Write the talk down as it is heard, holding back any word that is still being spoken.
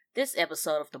This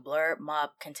episode of the Blurred Mob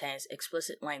contains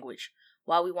explicit language.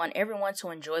 While we want everyone to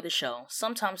enjoy the show,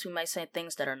 sometimes we may say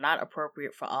things that are not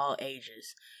appropriate for all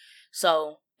ages.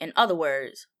 So, in other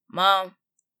words, Mom,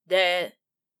 Dad,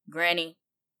 Granny,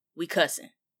 we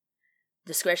cussing.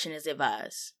 Discretion is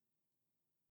advised.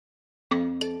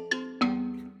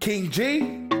 King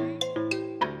G,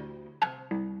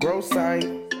 Grow Site,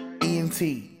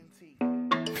 ENT.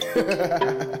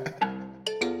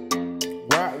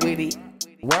 Rock with it,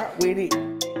 rock with it,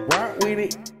 rock with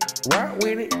it, rock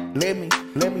with it.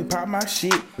 Let me pop my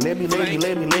shit. Let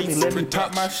me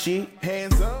pop my shit.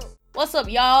 Hands up. What's up,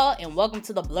 y'all, and welcome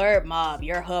to the Blurred Mob,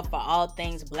 your hub for all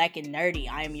things black and nerdy.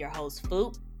 I am your host,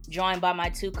 Foop, joined by my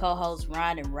two co-hosts,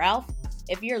 Ron and Ralph.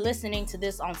 If you're listening to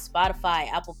this on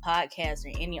Spotify, Apple Podcasts,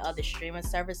 or any other streaming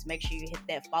service, make sure you hit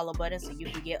that follow button so you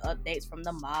can get updates from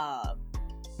the mob.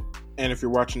 And if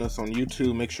you're watching us on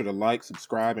YouTube, make sure to like,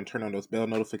 subscribe, and turn on those bell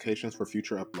notifications for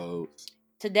future uploads.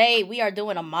 Today, we are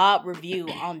doing a mob review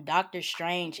on Doctor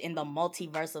Strange in the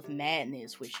Multiverse of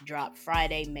Madness, which dropped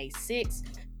Friday, May 6th,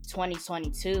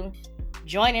 2022.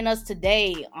 Joining us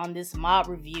today on this mob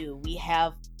review, we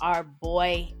have our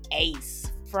boy Ace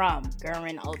from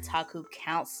Gurren Otaku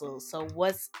Council. So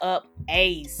what's up,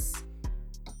 Ace?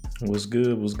 What's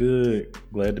good?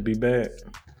 Glad to be back.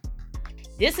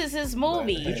 This is his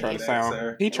movie. He tried to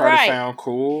sound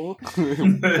cool. For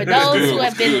those who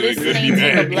have been listening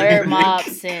to the Blurred Mob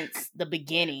since the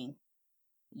beginning,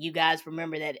 you guys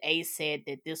remember that Ace said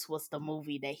that this was the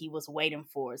movie that he was waiting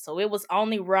for. So it was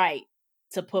only right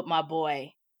to put my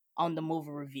boy on the movie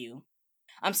review.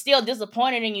 I'm still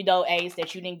disappointed in you though, Ace,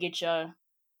 that you didn't get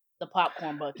the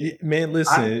popcorn bucket. Man,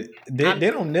 listen, they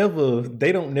don't never,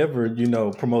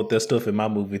 promote that stuff in my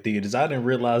movie theaters. I didn't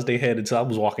realize they had it until I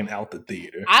was walking out the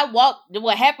theater.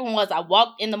 What happened was I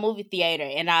walked in the movie theater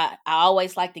and I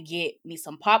always like to get me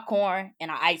some popcorn and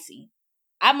an icy.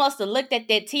 I must have looked at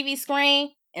that TV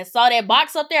screen and saw that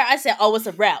box up there. I said, oh, it's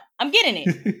a wrap. I'm getting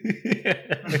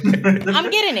it. I'm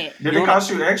getting it. Did it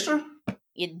cost you extra?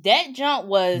 That junk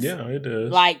was it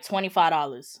does. like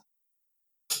 $25.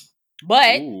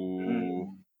 But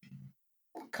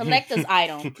collector's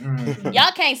item.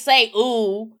 Y'all can't say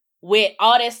ooh with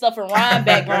all that stuff in rhyme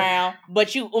background,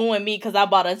 but you oohing me because I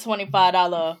bought a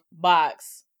 $25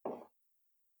 box.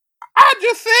 I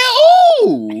just said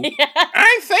ooh.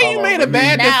 I ain't say you made a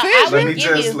bad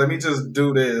decision. Let me just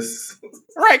do this.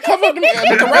 Right, cover up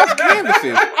the rough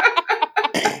canvases.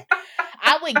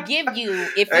 I would give you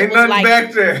if it Ain't was nothing like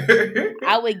back there.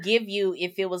 I would give you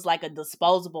if it was like a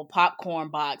disposable popcorn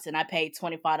box and I paid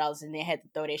 $25 and then had to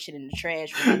throw that shit in the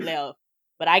trash when I left.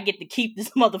 But I get to keep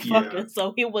this motherfucker,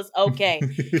 so it was okay.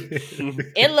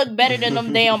 It looked better than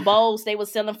them damn bowls they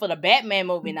was selling for the Batman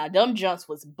movie. Now them junks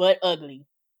was butt ugly.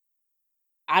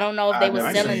 I don't know if they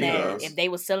were selling that, if they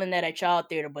were selling that at y'all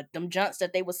theater, but them junks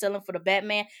that they were selling for the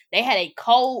Batman, they had a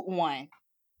cold one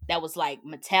that was like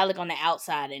metallic on the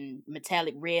outside and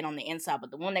metallic red on the inside, but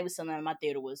the one they were selling in my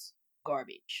theater was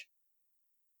garbage.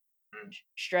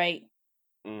 Straight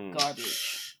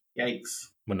garbage.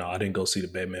 Yikes. But no, I didn't go see the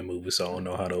Batman movie, so I don't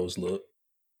know how those look.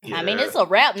 Yeah. I mean, it's a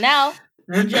wrap now.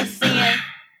 I'm just saying.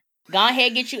 Go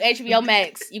ahead, get you HBO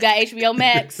Max. You got HBO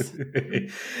Max?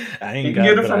 I ain't got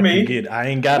it, but I can get it. I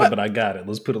ain't got it, but I got it.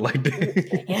 Let's put it like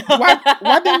that.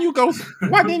 Why didn't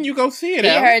you go see it? He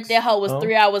heard that hoe was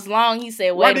 3 hours long. He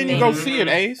said, "Why didn't you go see it,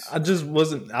 Ace?" I just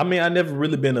wasn't. I mean, I never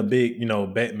really been a big,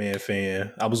 Batman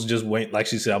fan. I was just waiting. Like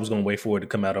she said, I was going to wait for it to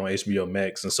come out on HBO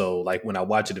Max, and so like when I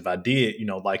watch it, if I did,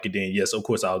 like it, then yes, of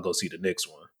course I'll go see the next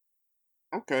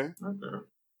one. Okay.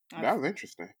 That was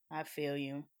interesting. I feel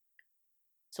you.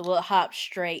 So we'll hop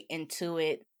straight into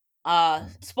it.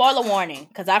 Spoiler warning,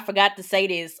 because I forgot to say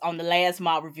this on the last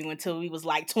mob review until we was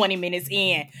like 20 minutes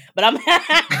in. But I'm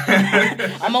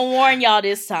I'm gonna warn y'all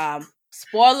this time.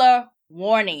 Spoiler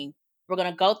warning. We're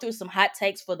gonna go through some hot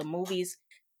takes for the movies.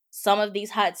 Some of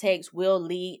these hot takes will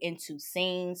lead into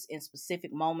scenes in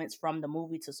specific moments from the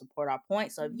movie to support our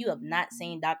point. So if you have not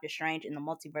seen Doctor Strange in the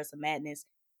Multiverse of Madness,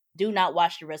 do not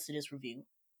watch the rest of this review.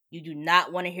 You do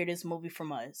not want to hear this movie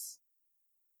from us.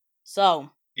 So,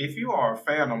 if you are a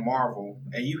fan of Marvel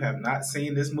and you have not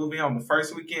seen this movie on the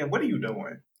first weekend, what are you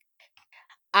doing?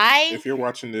 If you're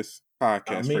watching this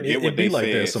podcast, forget what they like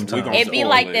said. That sometimes. It be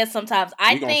like that sometimes.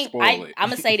 I'm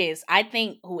gonna say this. I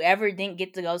think whoever didn't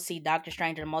get to go see Doctor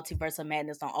Strange in the Multiverse of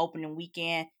Madness on opening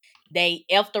weekend, they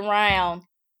effed around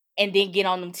and didn't get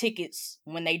on them tickets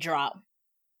when they dropped.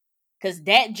 Because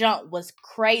that jump was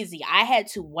crazy. I had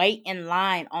to wait in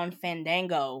line on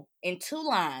Fandango in 2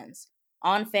 lines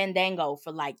on Fandango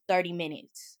for like 30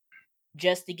 minutes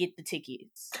just to get the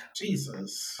tickets.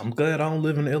 Jesus. I'm glad I don't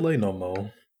live in LA no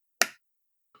more.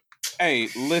 Hey,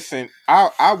 listen,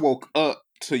 I woke up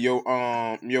to your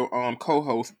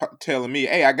co-host telling me,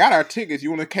 "Hey, I got our tickets.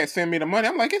 You want to send me the money?"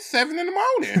 I'm like, "It's 7 in the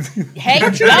morning. Hey,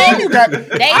 What you mean you got?" they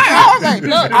I was dropped. like,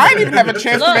 Look, I didn't even have a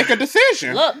chance to look, make a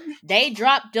decision. look. They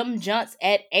dropped them junts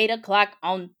at 8:00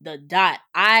 on the dot.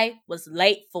 I was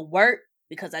late for work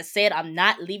because I said I'm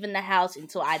not leaving the house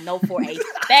until I know for a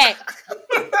fact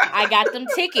I got them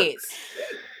tickets.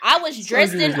 I was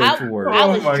dressed you in was late for work. I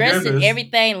Oh was my dressed in goodness.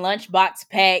 everything, lunchbox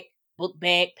packed, book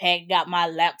bag packed, got my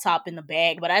laptop in the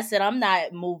bag, but I said I'm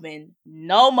not moving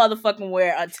no motherfucking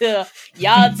where until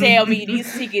y'all tell me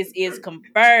these tickets is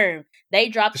confirmed. They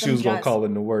dropped She them was gonna junts. call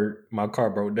in to work. My car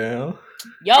broke down.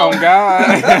 Yo, Oh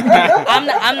God! I'm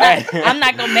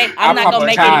not gonna make I it. popped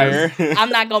a tire. I'm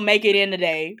not gonna make it in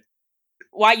today.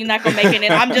 Why you not gonna make it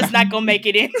in? I'm just not gonna make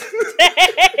it in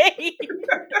today.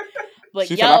 But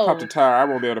She said, "I popped a yo, tire. I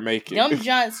won't be able to make them it."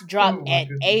 junts Oh dropped my at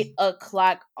goodness.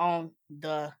 8:00 on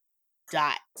the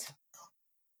dot.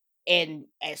 And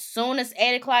as soon as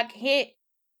 8:00 hit,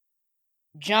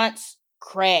 junts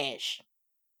crashed.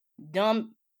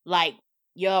 Them, like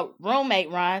your roommate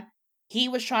Ron, he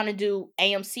was trying to do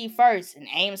AMC first, and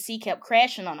AMC kept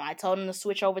crashing on him. I told him to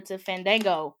switch over to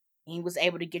Fandango, and he was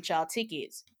able to get y'all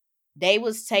tickets. They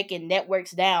was taking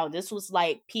networks down. This was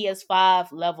like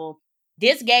PS5 level.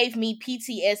 This gave me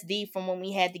PTSD from when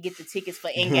we had to get the tickets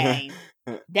for Endgame.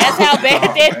 That's how bad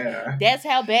Oh that. man. That's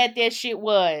how bad that shit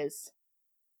was.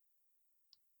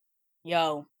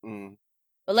 Yo, Mm,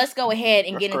 but let's go ahead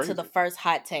and that's get into crazy. the first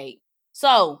hot take.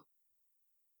 So,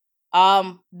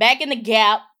 back in the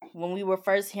gap when we were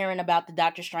first hearing about the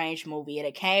Doctor Strange movie,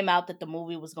 it came out that the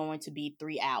movie was going to be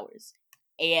 3 hours.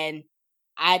 And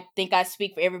I think I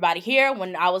speak for everybody here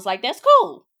when I was like, that's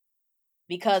cool.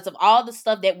 Because of all the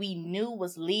stuff that we knew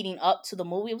was leading up to the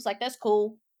movie, it was like, that's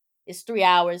cool. It's 3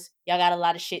 hours. Y'all got a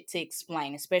lot of shit to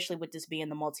explain, especially with this being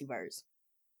the multiverse.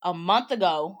 A month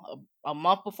ago, a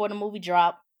month before the movie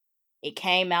dropped, it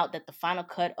came out that the final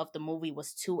cut of the movie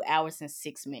was 2 hours and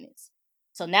 6 minutes.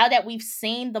 So now that we've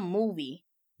seen the movie,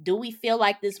 do we feel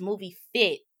like this movie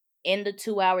fit in the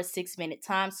 2 hour 6 minute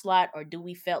time slot, or do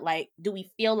we feel like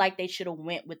they should have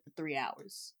went with the 3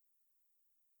 hours?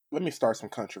 Let me start some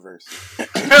controversy.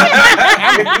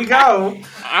 Here you go.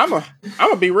 I'm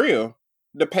a be real.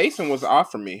 The pacing was off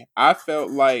for me. I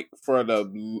felt like for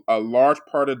a large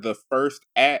part of the first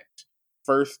act,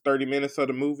 first 30 minutes of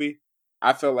the movie,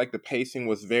 I felt like the pacing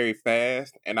was very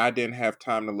fast, and I didn't have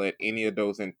time to let any of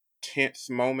those intense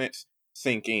moments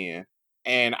sink in.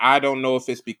 And I don't know if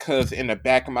it's because in the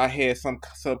back of my head, some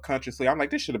subconsciously, I'm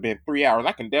like, this should have been 3 hours.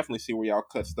 I can definitely see where y'all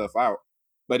cut stuff out.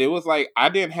 But it was like I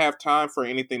didn't have time for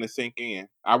anything to sink in.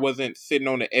 I wasn't sitting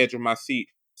on the edge of my seat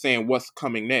saying what's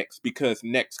coming next because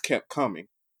next kept coming.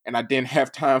 And I didn't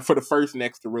have time for the first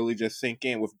next to really just sink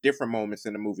in with different moments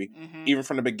in the movie. Mm-hmm. Even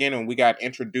from the beginning, we got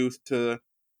introduced to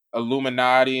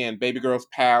Illuminati and Baby Girl's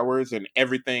powers and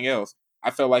everything else.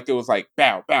 I felt like it was like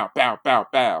bow, bow, bow, bow,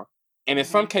 bow. And in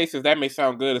some cases, that may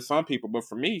sound good to some people, but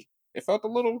for me, it felt a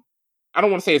little. I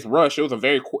don't want to say it's rushed. It was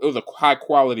a high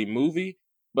quality movie,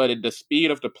 but at the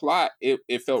speed of the plot,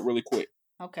 it felt really quick.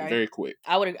 Okay. Very quick.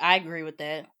 I agree with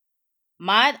that.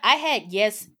 I had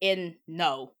yes and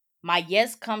no. My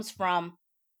yes comes from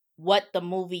what the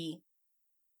movie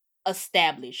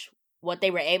established, what they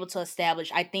were able to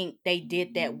establish. I think they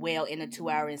did that well in the 2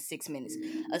 hour and 6 minutes,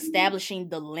 establishing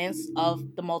the lengths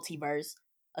of the multiverse,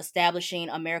 establishing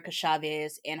America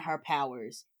Chavez and her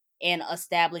powers, and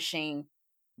establishing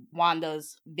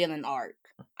Wanda's villain arc.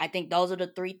 I think those are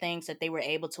the three things that they were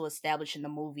able to establish in the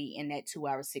movie in that 2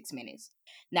 hour 6 minutes.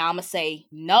 Now I'm gonna say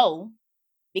no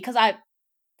because I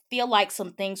feel like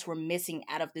some things were missing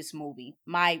out of this movie.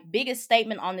 My biggest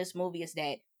statement on this movie is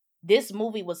that this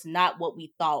movie was not what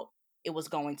we thought it was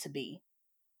going to be.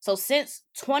 So since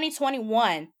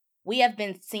 2021, we have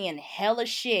been seeing hella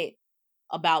shit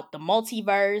about the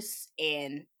multiverse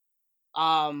and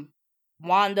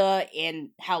Wanda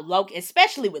and how Loki,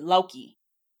 especially with Loki,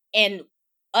 and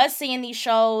us seeing these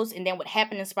shows and then what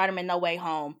happened in Spider-Man No Way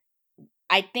Home,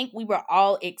 I think we were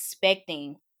all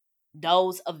expecting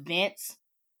those events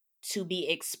to be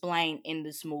explained in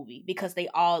this movie because they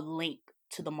all link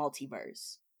to the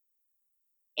multiverse.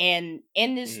 And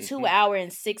in this 2 hour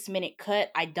and 6 minute cut,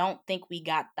 I don't think we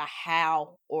got the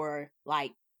how or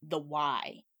like the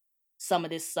why some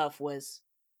of this stuff was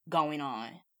going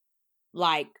on.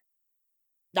 Like,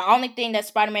 the only thing that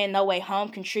Spider-Man No Way Home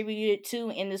contributed to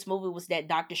in this movie was that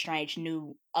Doctor Strange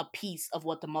knew a piece of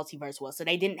what the multiverse was. So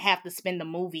they didn't have to spend the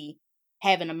movie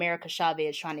having America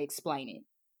Chavez trying to explain it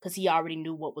because he already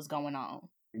knew what was going on.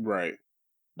 Right.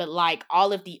 But like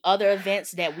all of the other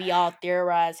events that we all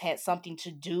theorized had something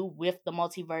to do with the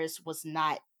multiverse was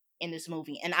not in this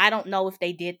movie. And I don't know if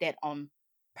they did that on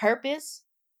purpose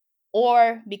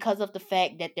or because of the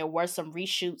fact that there were some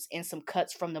reshoots and some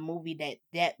cuts from the movie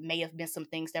that may have been some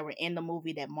things that were in the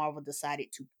movie that Marvel decided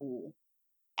to pull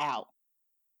out.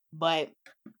 But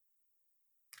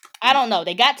I don't know.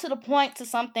 They got to the point to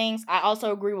some things. I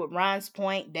also agree with Ryan's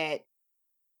point that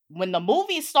when the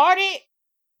movie started,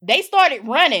 they started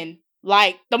running.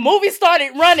 Like, the movie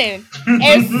started running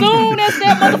as soon as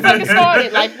that motherfucker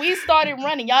started. Like, we started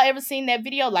running. Y'all ever seen that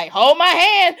video? Like, hold my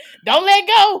hand. Don't let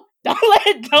go.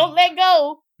 Don't let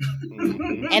go.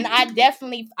 And I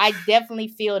definitely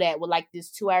feel that with like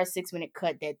this 2-hour 6-minute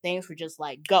cut that things were just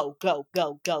like go, go,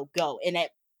 go, go, go. And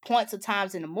at points of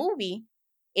times in the movie,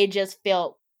 it just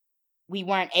felt we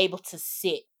weren't able to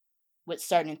sit with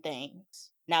certain things.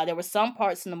 Now, there were some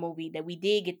parts in the movie that we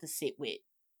did get to sit with.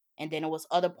 And then there was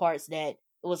other parts that it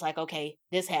was like, okay,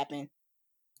 this happened.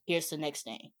 Here's the next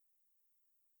thing.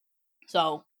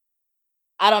 So,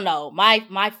 I don't know.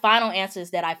 My final answer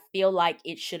is that I feel like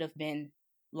it should have been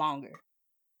longer.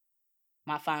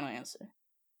 My final answer.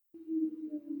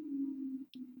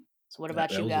 So what about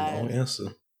that you was guys? a long answer.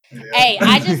 Yeah. Hey,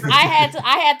 I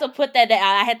had to put that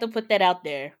I had to put that out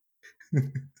there.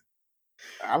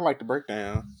 I like the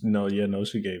breakdown. No,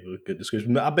 she gave a good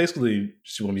description.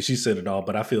 She said it all,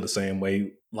 but I feel the same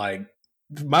way. Like,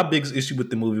 my biggest issue with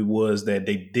the movie was that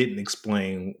they didn't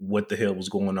explain what the hell was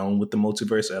going on with the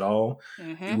multiverse at all.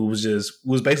 Mm-hmm. It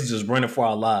was basically just running for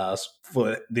our lives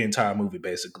for the entire movie,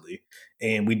 basically.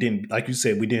 And we didn't, like you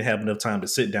said, we didn't have enough time to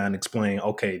sit down and explain,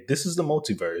 okay, this is the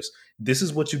multiverse. This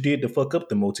is what you did to fuck up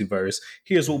the multiverse.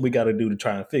 Here's what we got to do to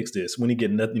try and fix this. When you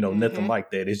get nothing, nothing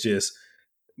like that. It's just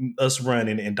us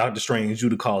running and Doctor Strange, you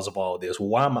the cause of all this.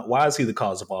 Well, why is he the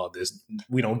cause of all this?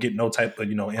 We don't get no type of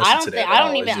answer to that. I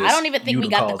don't even think we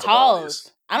got the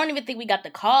cause. I don't even think we got the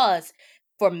cause.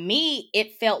 For me,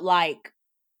 it felt like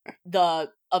the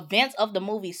events of the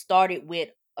movie started with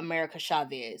America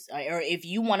Chavez. Or if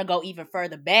you want to go even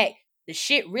further back, the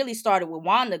shit really started with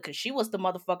Wanda because she was the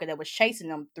motherfucker that was chasing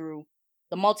them through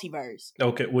the multiverse.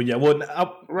 Okay, well, yeah, well,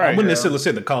 I wouldn't necessarily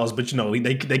say the cause, but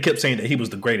they kept saying that he was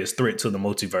the greatest threat to the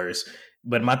multiverse.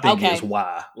 But my thing is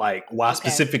why? Like, why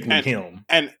specifically him?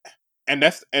 And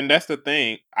that's the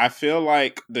thing. I feel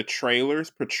like the trailers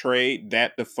portrayed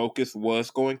that the focus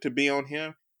was going to be on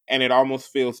him, and it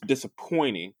almost feels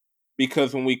disappointing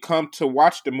because when we come to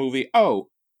watch the movie,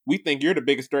 we think you're the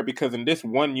biggest threat because in this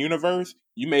one universe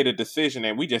you made a decision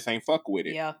and we just ain't fuck with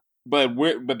it. Yeah. But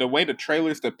the way the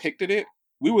trailers depicted it,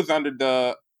 we was under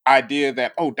the idea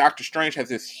that Doctor Strange has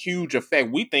this huge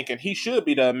effect. We thinking he should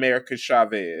be the American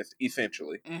Chavez,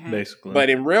 essentially. Mm-hmm. Basically.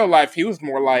 But in real life, he was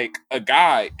more like a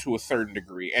guide to a certain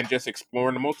degree and just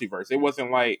exploring the multiverse. It wasn't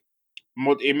like,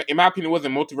 in my opinion, it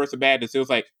wasn't Multiverse of Badness. It was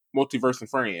like Multiverse and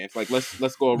Friends. Like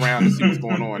let's go around and see what's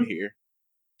going on here.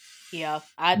 Yeah,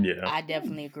 I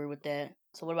definitely agree with that.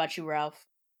 So what about you, Ralph?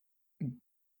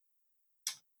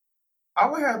 I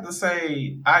would have to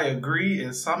say I agree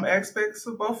in some aspects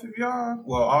of both of y'all.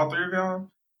 Well, all three of y'all.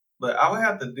 But I would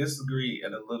have to disagree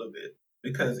in a little bit.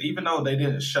 Because even though they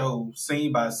didn't show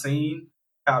scene by scene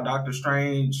how Doctor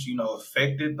Strange,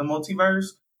 affected the multiverse,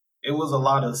 it was a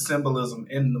lot of symbolism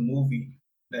in the movie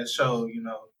that showed,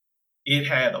 it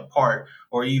had a part.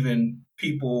 Or even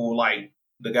people like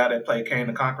the guy that played Kang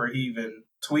the Conqueror, he even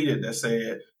tweeted that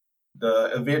said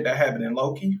the event that happened in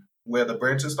Loki, where the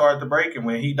branches started to break, and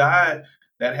when he died,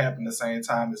 that happened the same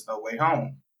time as No Way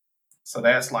Home. So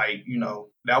that's like,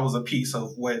 that was a piece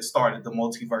of what started the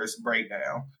multiverse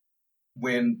breakdown.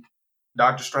 When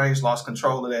Doctor Strange lost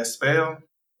control of that spell,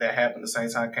 that happened the same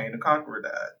time Kang the Conqueror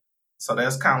died. So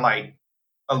that's kind of like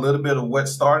a little bit of what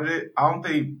started it. I don't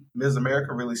think Ms.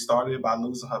 America really started it by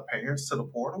losing her parents to the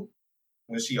portal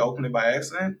when she opened it by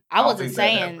accident. I wasn't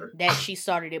saying that she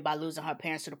started it by losing her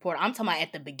parents to the portal. I'm talking about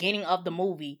at the beginning of the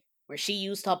movie where she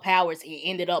used her powers and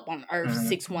ended up on Earth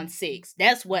 616.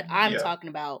 That's what I'm talking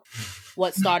about,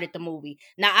 what started the movie.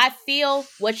 Now, I feel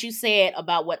what you said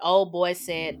about what old boy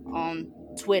said on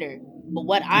Twitter. But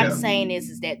what I'm saying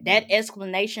is that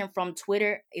explanation from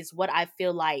Twitter is what I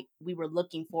feel like we were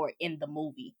looking for in the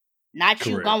movie. Not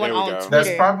you going on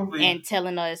Twitter and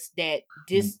telling us that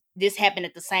this happened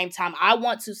at the same time. I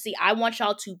want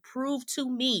y'all to prove to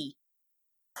me,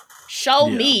 show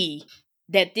me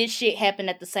that this shit happened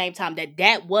at the same time.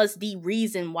 That was the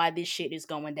reason why this shit is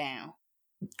going down.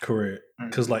 Correct.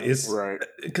 Because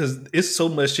it's so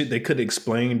much shit they could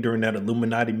explain during that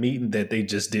Illuminati meeting that they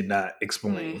just did not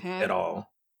explain at all.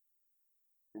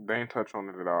 They ain't touch on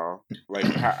it at all.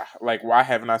 Like, why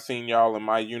haven't I seen y'all in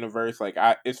my universe? Like,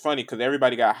 it's funny because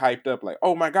everybody got hyped up. Like,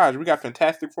 oh my gosh, we got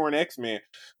Fantastic Four and X-Men,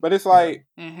 but it's like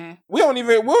we don't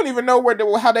even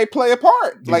know how they play a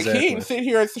part. Like, he Exactly. ain't sit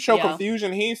here and show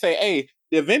confusion. He ain't say, hey,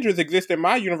 the Avengers exist in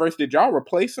my universe. Did y'all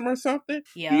replace them or something?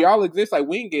 Yeah. Do y'all exist? Like,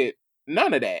 we didn't get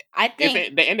none of that. I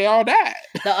think and they all died.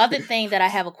 The other thing that I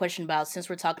have a question about, since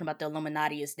we're talking about the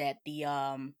Illuminati, is that the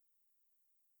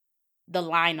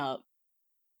lineup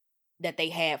that they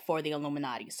had for the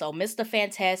Illuminati. So Mr.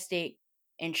 Fantastic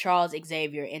and Charles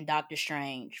Xavier and Doctor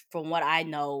Strange, from what I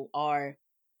know, are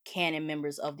canon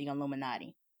members of the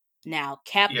Illuminati. Now,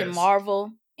 Captain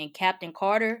Marvel and Captain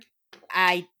Carter,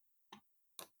 I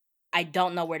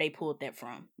don't know where they pulled that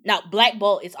from. Now, Black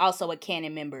Bolt is also a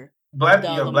canon member. Black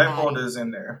Bolt is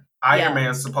in there. Iron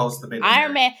Man's supposed to be in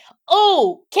Iron there. Man.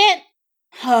 Oh,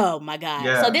 oh my god!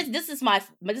 Yeah. So this is my pet.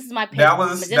 That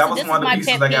was one of the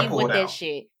pieces that got pulled with out. That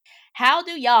shit. How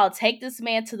do y'all take this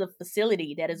man to the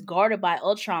facility that is guarded by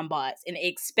Ultron bots and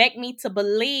expect me to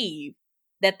believe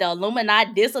that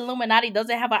this Illuminati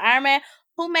doesn't have an Iron Man?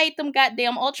 Who made them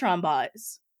goddamn Ultron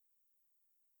bots?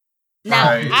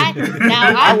 Now,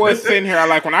 I was sitting here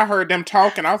like when I heard them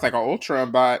talking, I was like, "Oh,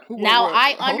 Ultron bot."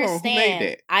 I understand. Who made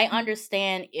that? I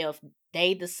understand if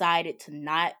they decided to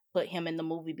not put him in the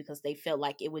movie because they felt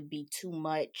like it would be too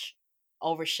much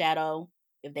overshadow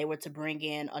if they were to bring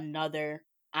in another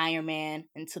Iron Man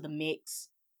into the mix.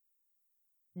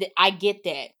 I get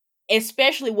that,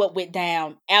 especially what went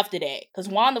down after that, because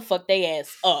Wanda fucked their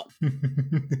ass up.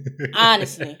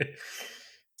 Honestly.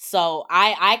 So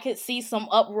I could see some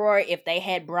uproar if they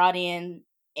had brought in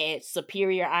a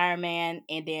superior Iron Man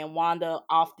and then Wanda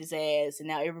off his ass, and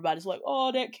now everybody's like,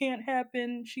 "Oh, that can't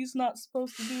happen. She's not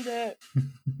supposed to do that."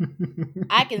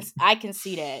 I can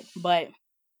see that, but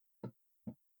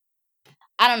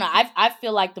I don't know. I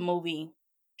feel like the movie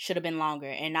should have been longer,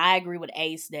 and I agree with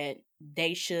Ace that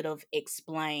they should have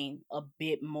explained a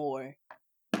bit more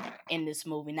in this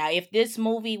movie. Now, if this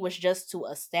movie was just to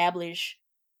establish,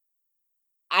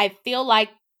 I feel like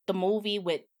the movie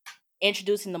with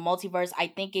introducing the multiverse, I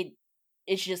think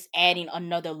it's just adding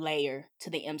another layer to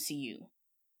the MCU.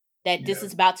 That this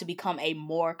is about to become a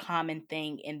more common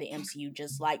thing in the MCU.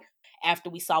 Just like after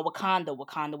we saw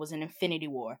Wakanda was in Infinity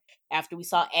War. After we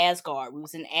saw Asgard, we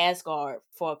was in Asgard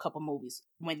for a couple movies.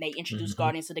 When they introduced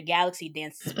Guardians of the Galaxy,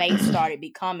 then space started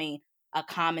becoming a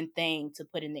common thing to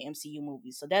put in the MCU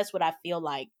movies. So that's what I feel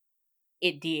like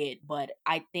it did, but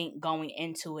I think going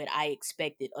into it, I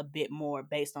expected a bit more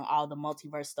based on all the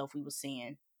multiverse stuff we were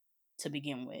seeing to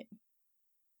begin with.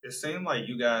 It seemed like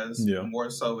you guys more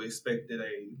so expected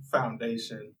a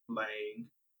foundation laying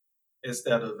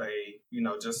instead of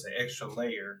just an extra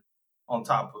layer on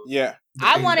top of. Yeah,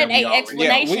 I wanted an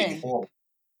explanation.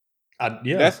 Like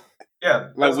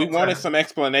we wanted some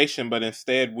explanation, but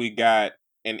instead we got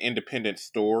an independent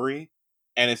story.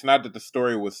 And it's not that the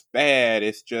story was bad;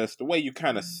 it's just the way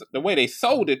the way they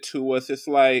sold it to us. It's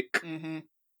like,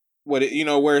 what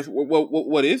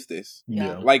is this?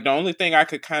 Yeah. Like the only thing I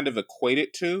could kind of equate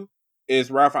it to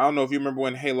is Ralph. I don't know if you remember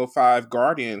when Halo 5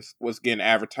 Guardians was getting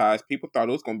advertised. People thought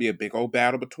it was going to be a big old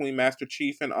battle between Master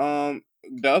Chief and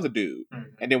the other dude.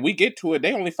 And then we get to it.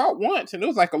 They only fought once, and it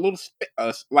was like a little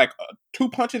two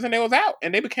punches, and they was out,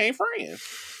 and they became friends.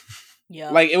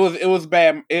 Yeah. Like it was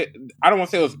bad. I don't want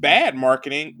to say it was bad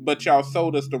marketing, but y'all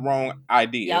sold us the wrong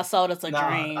idea. Y'all sold us a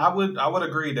dream. I would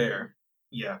agree there.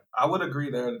 Yeah, I would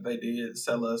agree there that they did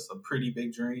sell us a pretty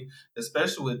big dream,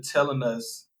 especially with telling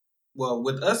us. Well,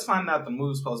 with us finding out the movie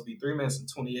was supposed to be 3 minutes and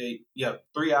 28. Yeah,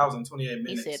 3 hours and 28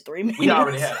 minutes. He said 3 minutes. We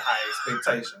already had a high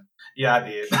expectation. Yeah, I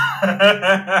did.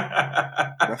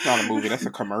 That's not a movie. That's a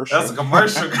commercial. That's a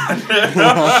commercial. Shit,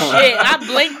 I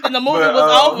blinked and the movie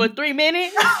was over 3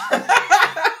 minutes.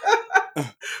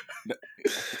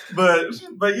 But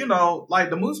like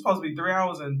the movie's supposed to be 3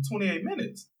 hours and 28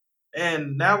 minutes.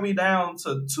 And now we down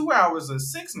to 2 hours and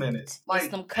 6 minutes. Like,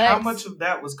 how much of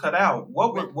that was cut out?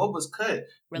 What was cut?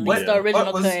 Release the original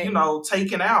cut. What was,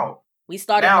 taken out? We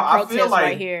started a protest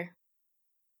right here.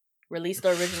 Release the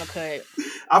original cut.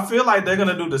 I feel like they're going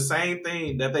to do the same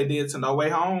thing that they did to No Way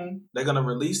Home. They're going to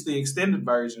release the extended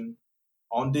version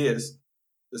on disc.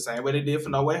 The same way they did for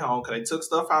No Way Home. Because they took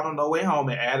stuff out on No Way Home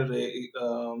and added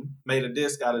made a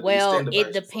disc out of the extended version. Well,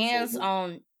 it depends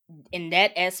on... In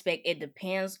that aspect, it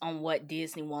depends on what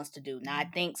Disney wants to do. Now, I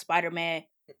think Spider-Man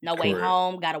No Way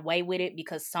Home got away with it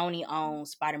because Sony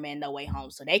owns Spider-Man No Way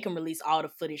Home. So they can release all the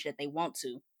footage that they want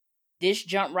to. This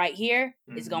jump right here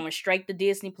is going straight to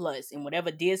Disney Plus. And whatever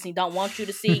Disney don't want you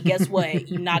to see, guess what?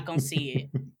 You're not going to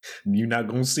see it. You're not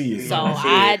gonna see it. So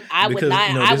Yeah. I would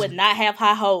not I would not have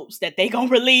high hopes that they gonna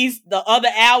release the other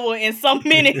hour and some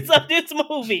minutes of this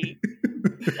movie.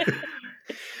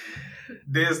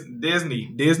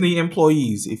 Disney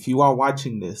employees, if you are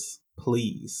watching this,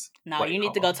 please. No, you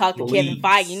need to go talk to Kevin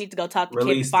Feige. You need to go talk to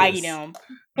Kevin Feige them.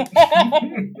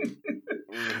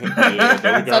 Yeah,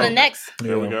 there we go. So the next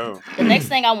There we go. the next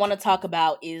thing I want to talk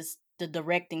about is the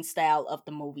directing style of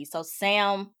the movie. So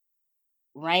Sam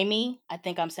Raimi, I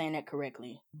think I'm saying that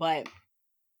correctly, but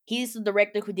he's the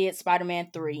director who did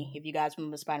Spider-Man 3, if you guys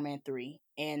remember Spider-Man 3,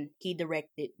 and he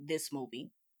directed this movie.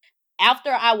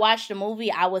 After I watched the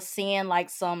movie, I was seeing like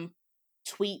some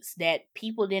tweets that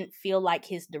people didn't feel like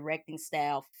his directing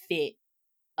style fit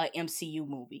a MCU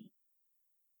movie.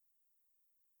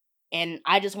 And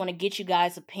I just want to get you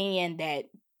guys' opinion that,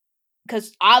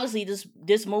 because obviously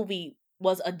this movie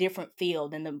was a different feel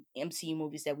than the MCU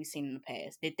movies that we've seen in the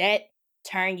past. Did that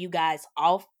turn you guys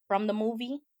off from the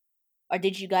movie? Or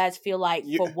did you guys feel like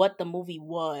for what the movie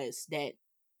was that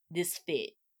this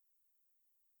fit?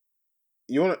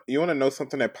 You want to know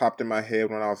something that popped in my head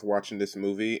when I was watching this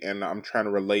movie, and I'm trying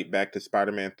to relate back to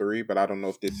Spider-Man 3, but I don't know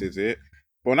if this is it.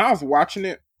 But when I was watching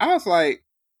it, I was like,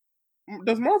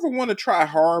 does Marvel want to try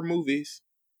horror movies?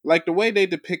 Like the way they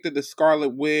depicted the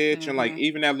Scarlet Witch and like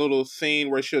even that little scene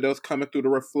where she was coming through the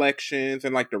reflections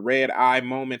and like the red eye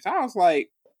moments. I was like,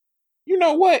 you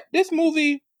know what? This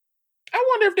movie, I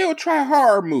wonder if they would try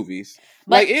horror movies.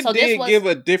 But, like, it did give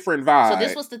a different vibe. So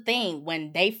this was the thing.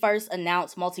 When they first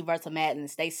announced Multiverse of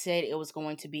Madness, they said it was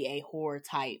going to be a horror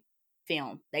type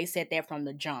film. They said that from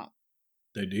the jump.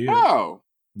 They did. Oh.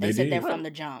 They said that from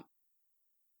the jump.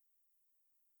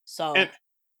 So.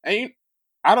 And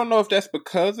I don't know if that's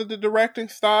because of the directing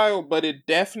style, but it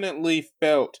definitely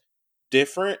felt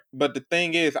different. But the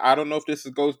thing is, I don't know if this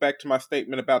goes back to my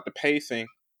statement about the pacing,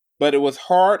 but it was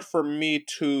hard for me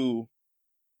to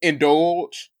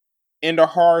indulge in the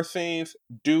horror scenes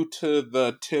due to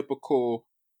the typical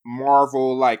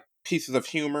Marvel like pieces of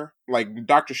humor. Like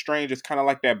Doctor Strange is kind of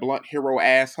like that blunt hero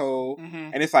asshole,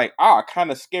 and it's like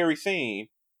kind of scary scene,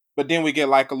 but then we get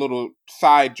like a little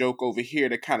side joke over here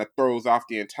that kind of throws off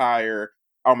the entire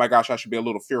oh my gosh I should be a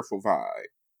little fearful vibe.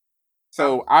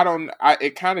 So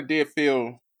it kind of did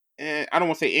feel I don't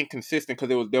want to say inconsistent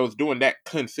because they was doing that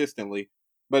consistently.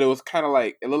 But it was kind of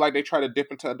like, it looked like they tried to dip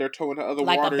into their toe into other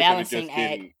like waters a balancing and it just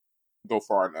act. didn't go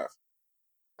far enough.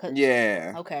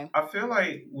 Yeah. Okay. I feel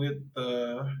like with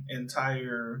the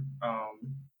entire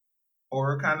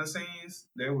horror kind of scenes,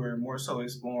 they were more so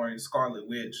exploring Scarlet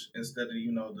Witch instead of,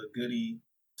 the goody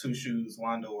two shoes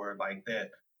Wanda or like that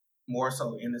more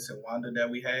so innocent Wanda that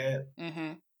we had.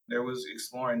 There was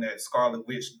exploring that Scarlet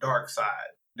Witch dark side.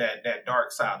 That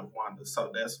dark side of Wanda. So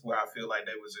that's where I feel like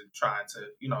they was trying to,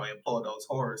 employ those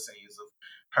horror scenes of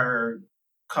her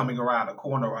coming around a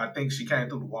corner. I think she came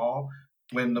through the wall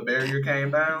when the barrier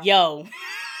came down. Yo.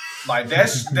 Like that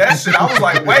shit, I was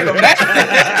like, wait a minute.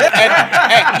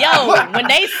 Yo, when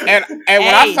they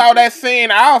when I saw that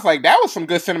scene, I was like, that was some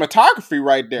good cinematography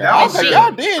right there. I was like,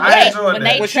 y'all did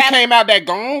that. When she came out that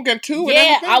gong and two.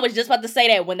 Yeah, I was just about to say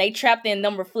that when they trapped in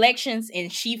them reflections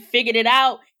and she figured it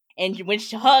out. And when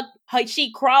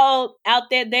she crawled out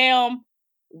that damn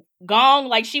gong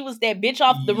like she was that bitch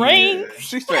off the ring.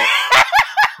 She said,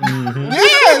 yeah,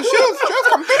 she was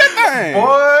coming through that thing.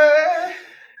 Boy.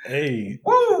 Hey,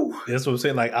 woo! That's what I'm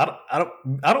saying. Like, I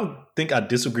don't think I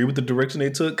disagree with the direction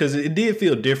they took because it did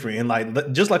feel different. And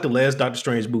like, just like the last Doctor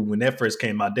Strange movie when that first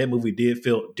came out, that movie did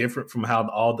feel different from how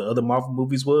all the other Marvel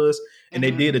movies was, and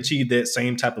they did achieve that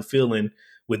same type of feeling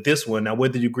with this one. Now,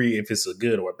 whether you agree if it's a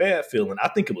good or a bad feeling, I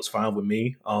think it was fine with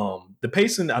me. The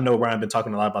pacing, I know Ryan been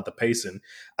talking a lot about the pacing.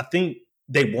 I think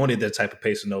they wanted that type of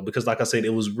pacing though, because like I said,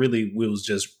 it was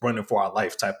just running for our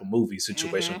life type of movie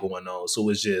situation going on. So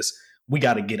it's just, we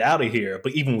got to get out of here.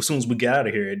 But even as soon as we get out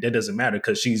of here, that doesn't matter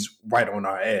because she's right on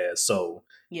our ass. So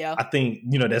yeah, I think,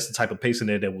 that's the type of pacing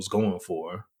that was going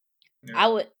for.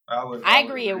 Yeah. I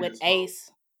agree with Ace.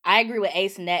 I agree with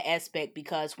Ace in that aspect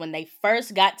because when they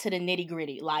first got to the nitty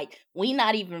gritty, like we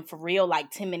not even for real, like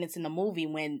 10 minutes in the movie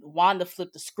when Wanda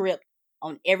flipped the script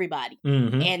on everybody.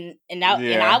 And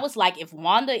I was like, if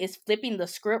Wanda is flipping the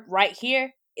script right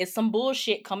here, it's some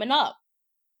bullshit coming up.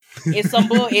 It's some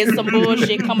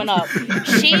bullshit coming up.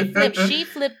 She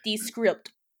flipped the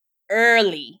script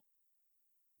early.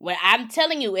 When I'm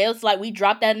telling you, it was like we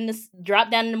dropped down in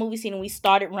the movie scene and we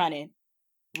started running.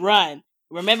 Run.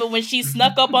 Remember when she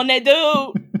snuck up on that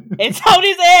dude and told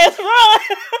his ass run?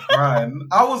 Run.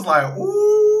 I was like,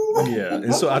 ooh. Yeah,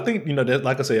 and so I think that,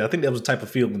 like I said, I think that was the type of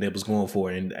feeling they was going for,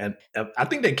 and I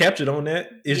think they captured on that.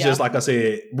 It's just like I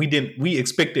said, we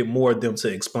expected more of them to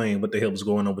explain what the hell was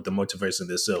going on with the multiverse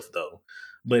in itself, though.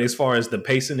 But as far as the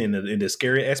pacing and the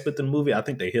scary aspect of the movie, I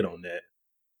think they hit on that.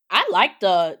 I like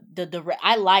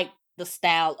I like the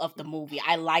style of the movie.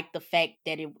 I like the fact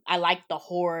that I like the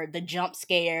horror, the jump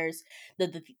scares,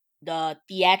 the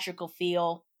theatrical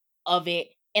feel of it,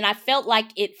 and I felt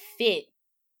like it fit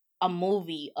a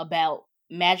movie about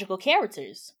magical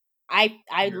characters. I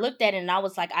looked at it and I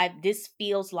was like, this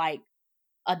feels like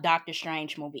a Doctor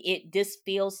Strange movie. This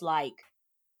feels like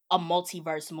a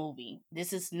multiverse movie.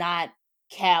 This is not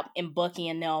Cap and Bucky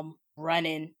and them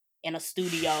running in a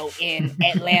studio in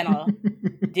Atlanta.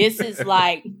 This is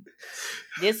like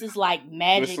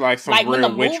magic. It's like some when the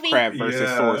real witchcraft versus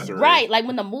sorcery. Right, like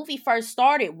when the movie first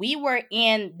started, we were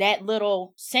in that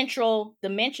little central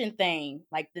dimension thing,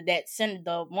 like the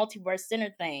multiverse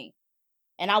center thing.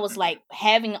 And I was like,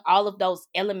 having all of those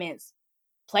elements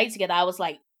play together, I was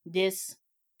like, this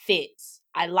fits.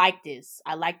 I like this.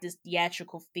 I like this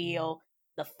theatrical feel,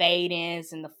 the fade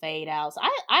ins and the fade outs.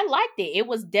 I liked it. It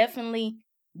was definitely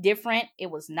different.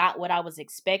 It was not what I was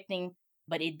expecting,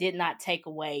 but it did not take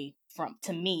away from,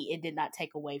 to me, it did not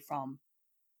take away from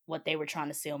what they were trying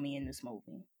to sell me in this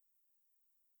movie.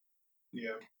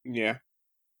 Yeah.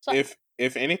 So,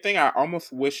 if anything, I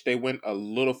almost wish they went a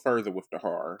little further with the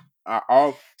horror.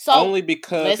 Only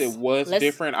because it was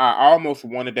different. I almost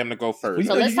wanted them to go further.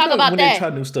 So let's talk about when that. When they try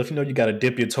new stuff, you got to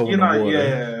dip your toe in the water.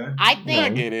 Yeah. I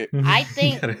get it. I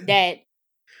think that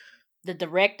the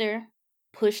director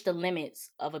pushed the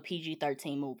limits of a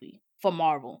PG-13 movie for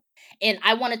Marvel. And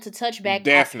I wanted to touch back.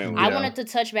 Definitely. I wanted to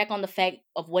touch back on the fact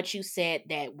of what you said,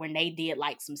 that when they did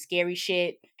like some scary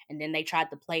shit and then they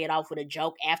tried to play it off with a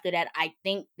joke after that, I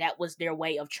think that was their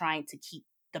way of trying to keep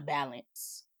the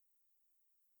balance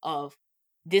of,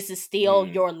 this is still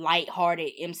your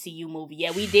lighthearted MCU movie.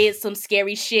 Yeah, we did some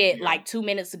scary shit like 2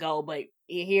 minutes ago, but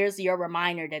here's your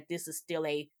reminder that this is still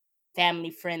a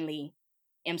family-friendly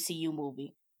MCU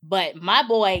movie. But my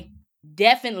boy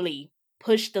definitely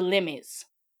pushed the limits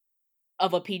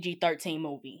of a PG-13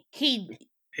 movie. He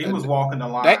was walking the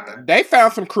line. They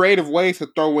found some creative ways to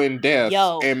throw in deaths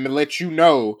and let you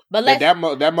know that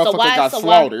motherfucker got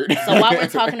slaughtered. So while we're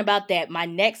talking about that, my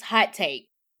next hot take,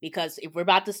 because if we're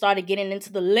about to start getting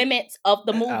into the limits of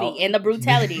the movie and the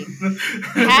brutality,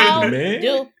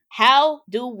 how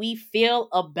do we feel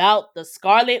about the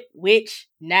Scarlet Witch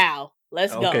now?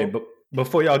 Let's go. Okay, but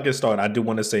before y'all get started, I do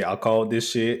want to say I called this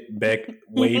shit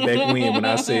way back when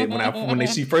I said when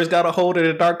she first got a hold of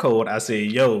the Darkhold, I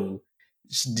said, "Yo,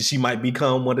 she might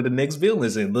become one of the next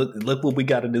villains." And look what we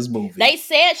got in this movie. They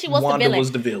said she was Wanda the villain.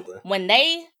 Was the villain when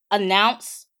they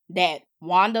announced that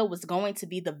Wanda was going to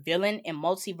be the villain in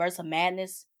Multiverse of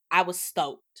Madness? I was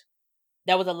stoked.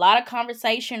 There was a lot of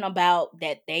conversation about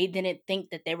that they didn't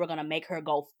think that they were going to make her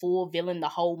go full villain the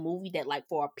whole movie, that like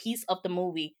for a piece of the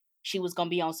movie she was going to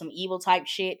be on some evil type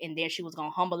shit and then she was going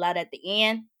to humble out at the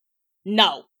end.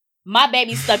 No. My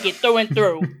baby stuck it through and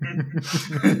through.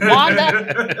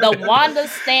 The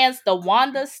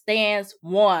Wanda stands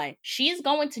one. She's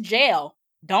going to jail.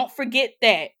 Don't forget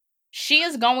that. She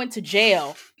is going to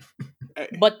jail.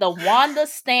 But the Wanda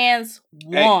stands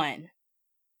one.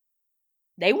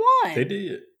 They won. They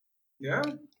did. Yeah.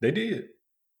 They did.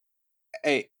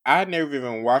 Hey, I never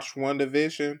even watched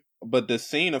WandaVision, but the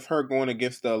scene of her going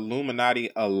against the Illuminati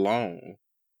alone,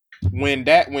 when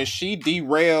she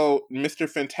derailed Mr.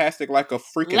 Fantastic like a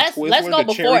freaking Twizzler, let's go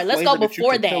before that. Let's go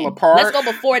before that. Let's go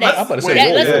before that.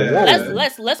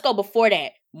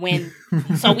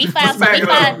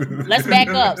 Let's back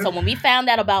up. So when we found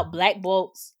out about Black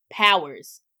Bolt's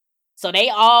powers, so they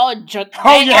all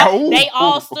they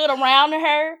all stood around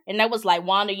her and they was like,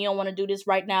 "Wanda, you don't want to do this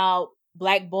right now."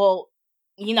 Black Bolt,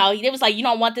 it was like, "You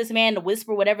don't want this man to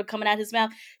whisper whatever coming out his mouth."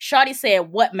 Shawty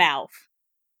said, "What mouth?"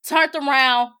 Turned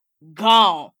around,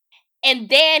 gone. And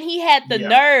then he had the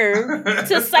nerve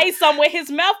to say something with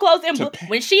his mouth closed. And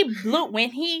when she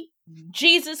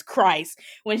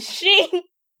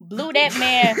blew that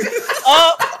man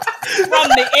up from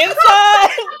the inside.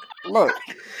 Look,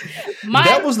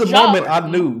 that was the moment I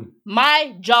knew.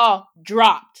 My jaw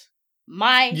dropped.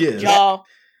 Jaw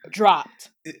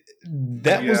dropped.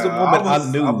 That was the moment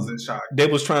I knew. I was in shock. They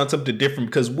was trying something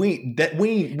different because we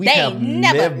have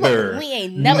never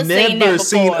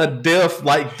seen a death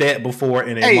like that before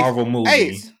in a Marvel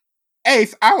movie.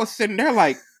 Ace, I was sitting there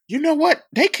like, you know what?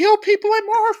 They kill people in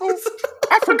Marvel.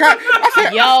 I forgot.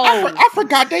 I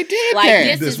forgot they did like,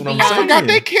 that. This is what I'm saying. I forgot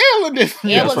they killing this.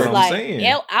 It was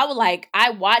like, I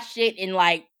watched it and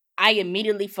like I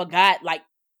immediately forgot like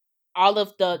all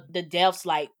of the deaths,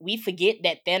 like, we forget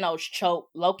that Thanos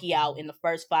choked Loki out in the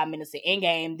first 5 minutes of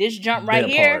Endgame. This jump right That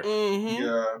here, part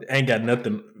Yeah, ain't got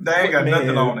nothing. they ain't got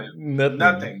nothing on it. Nothing.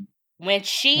 Nothing.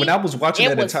 When I was watching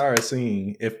that was, entire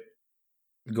scene, if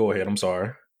go ahead, I'm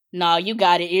sorry. no, you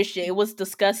got it. It was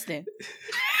disgusting.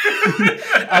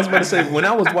 I was about to say, when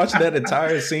I was watching that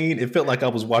entire scene, it felt like I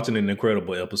was watching an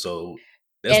Incredible episode.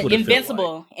 That's what it felt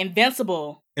like.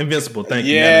 Invincible. Invincible, thank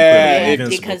you. Yeah, Not Incredible. it-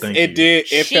 Invincible, thank It you.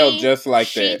 did. It felt just like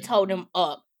She that. told him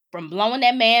up from blowing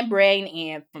that man brain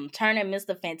and from turning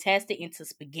Mr. Fantastic into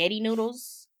spaghetti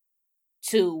noodles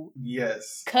to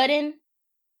Yes. cutting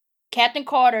Captain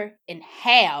Carter in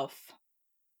half.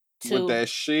 With that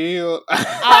shield.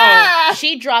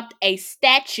 She dropped a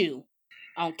statue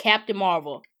on Captain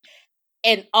Marvel.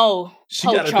 And She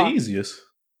got it the easiest.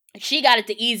 She got it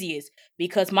the easiest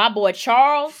because my boy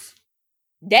Charles,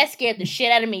 that scared the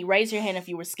shit out of me. Raise your hand if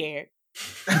you were scared.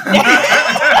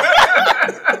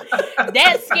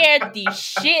 That scared the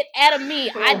shit out of me.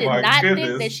 I did not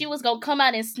think that she was gonna come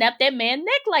out and snap that man's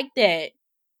neck like that.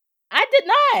 I did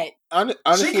not.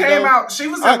 Honestly, she came out. She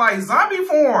was in like zombie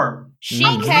form. She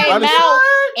came out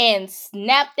and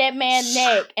snapped that man's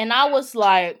neck, and I was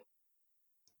like,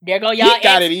 "There go y'all." He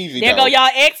got it easy. There go y'all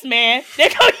X-Men. There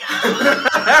go.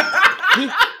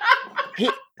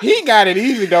 He got it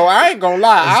easy though. I ain't gonna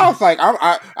lie. I was like,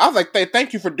 I was like,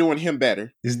 thank you for doing him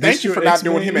better. Thank you for not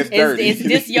doing him as dirty. Is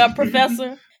this your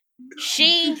professor?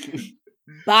 She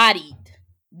bodied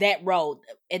that role,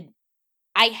 and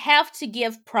I have to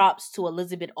give props to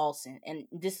Elizabeth Olsen, and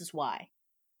this is why.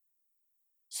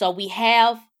 So we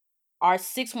have our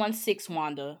 616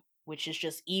 Wanda, which is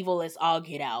just evil as all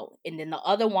get out, and then the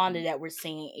other Wanda that we're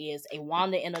seeing is a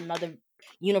Wanda in another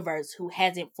universe who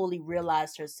hasn't fully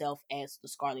realized herself as the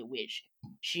Scarlet Witch.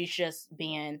 She's just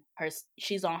being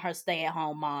she's on her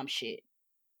stay-at-home mom shit.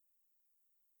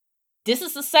 This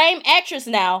is the same actress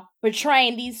now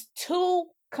portraying these two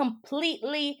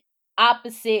completely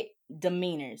opposite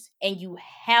demeanors, and you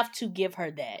have to give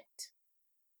her that.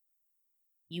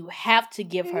 You have to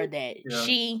give her that.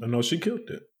 Yeah. I know she killed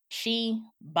it. She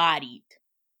bodied.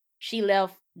 She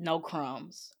left no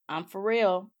crumbs. I'm for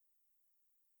real.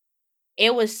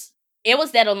 It was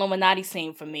that Illuminati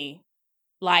scene for me.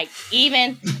 Like,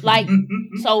 even like,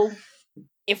 so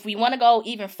if we want to go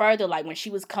even further, like when she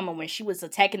was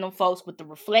attacking them folks with the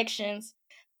reflections,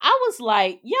 I was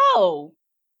like, yo,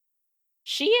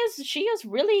 she is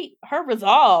really her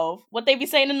resolve. What they be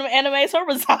saying in the anime is her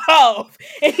resolve.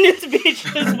 And this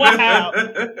bitch is wild.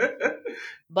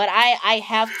 But I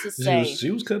have to say, she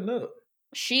was cutting up.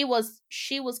 She was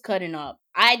cutting up.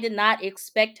 I did not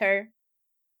expect her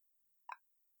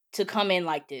to come in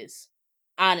like this.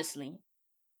 Honestly.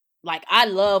 Like, I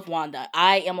love Wanda.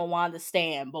 I am a Wanda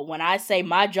stan. But when I say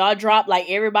my jaw dropped like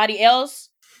everybody else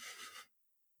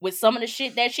with some of the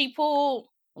shit that she pulled,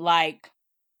 like,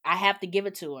 I have to give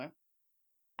it to her.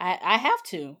 I have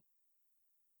to.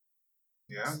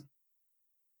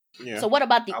 Yeah. So what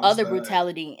about the other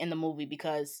brutality in the movie?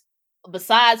 Because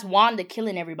besides Wanda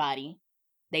killing everybody,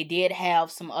 they did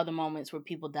have some other moments where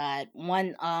people died.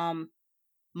 One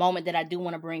moment that I do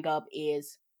want to bring up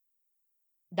is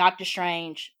Doctor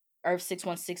Strange, Earth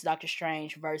 616 Doctor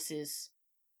Strange versus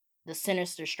the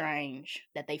Sinister Strange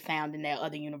that they found in that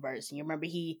other universe. And you remember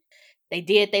they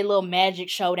did their little magic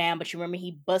showdown, but you remember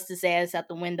he bust his ass out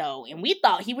the window. And we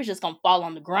thought he was just going to fall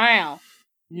on the ground.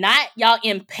 Not y'all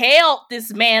impaled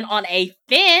this man on a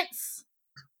fence.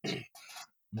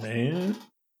 Man.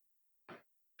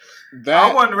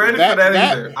 I wasn't ready for that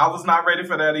either. I was not ready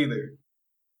for that either.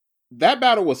 That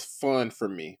battle was fun for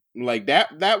me. Like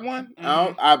that one,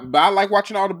 Mm-hmm. I like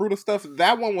watching all the brutal stuff.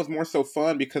 That one was more so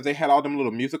fun because they had all them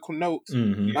little musical notes.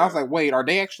 Mm-hmm. And I was like, wait, are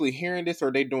they actually hearing this or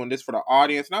are they doing this for the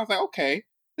audience? And I was like, okay,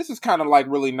 this is kind of like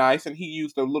really nice. And he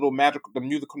used the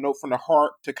musical note from the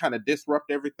heart to kind of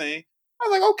disrupt everything. I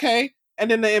was like, okay.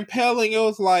 And then the impaling, it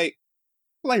was like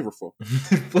flavorful.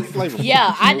 Flavorful.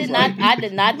 Yeah, I did not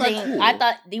like, think. cool. I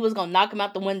thought he was gonna knock him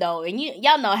out the window, and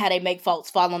y'all know how they make folks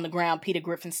fall on the ground, Peter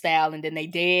Griffin style, and then they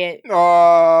dead.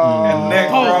 And neck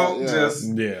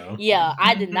broke, Yeah,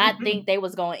 I did not think they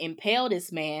was gonna impale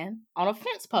this man on a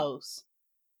fence post.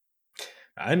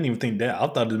 I didn't even think that. I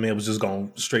thought the man was just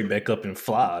going straight back up and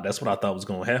fly. That's what I thought was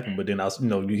going to happen. But then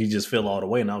he just fell all the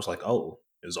way, and I was like, oh,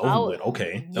 it's over with.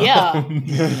 Okay. Yeah.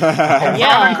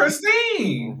 Yeah.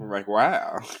 Christine. Like,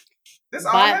 wow. This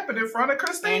all happened in front of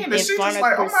Christine. And she just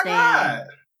like, Christine. Oh my God.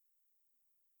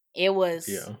 It was.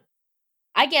 Yeah.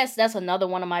 I guess that's another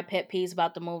one of my pet peeves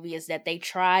about the movie is that they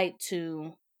tried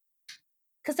to.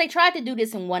 Because they tried to do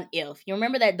this in What If. You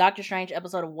remember that Doctor Strange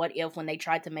episode of What If when they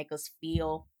tried to make us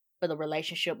feel for the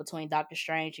relationship between Doctor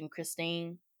Strange and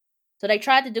Christine. So they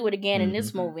tried to do it again in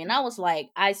this movie, and I was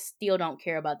like, I still don't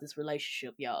care about this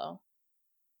relationship, y'all.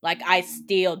 Like, I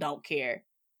still don't care.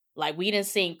 Like, we done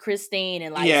seen Christine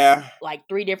in like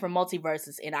 3 different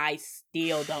multiverses, and I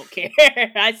still don't care.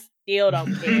 I still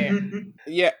don't care.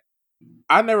 Yeah,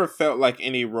 I never felt like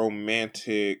any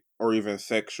romantic or even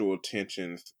sexual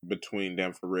tensions between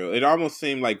them for real. It almost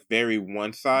seemed like very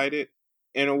one-sided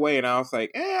in a way, and I was like,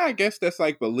 I guess that's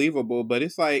like believable, but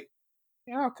it's like,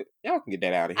 y'all can get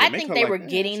that out of here. I Make think her they like, were she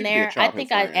getting could be a there. I childhood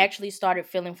think I friend. actually started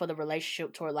feeling for the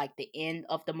relationship toward like the end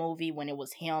of the movie when it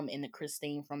was him and the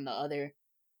Christine from the other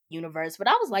universe. But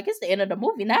I was like, it's the end of the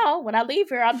movie now. When I leave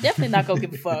here, I'm definitely not gonna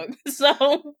give a fuck.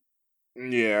 So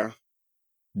Yeah.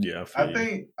 Yeah, I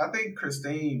think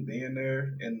Christine being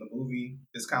there in the movie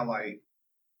is kind of like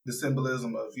the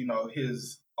symbolism of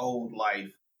his old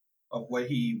life of what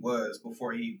he was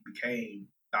before he became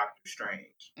Doctor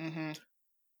Strange. mhm.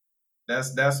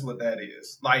 That's what that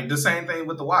is. Like the same thing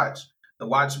with the watch. The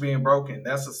watch being broken,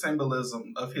 that's a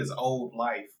symbolism of his old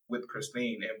life with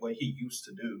Christine and what he used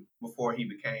to do before he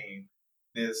became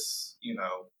this,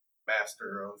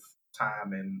 master of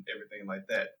time and everything like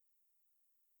that.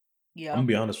 I'm Yeah. gonna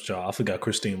be honest with y'all. I forgot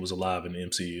Christine was alive in the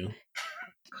MCU.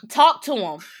 Talk to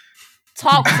him.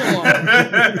 Talk to him.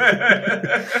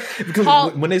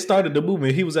 Because when they started the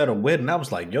movement, he was at a wedding. I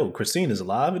was like, "Yo, Christine is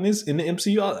alive in the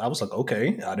MCU." I was like,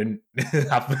 "Okay, I didn't.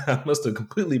 I must have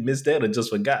completely missed that or just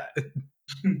forgot."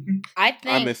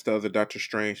 I missed the other Doctor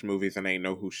Strange movies and ain't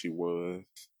know who she was.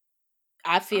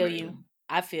 I feel you.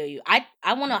 I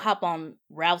want to hop on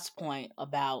Ralph's point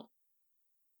about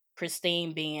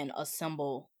Christine being a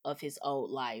symbol of his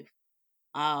old life.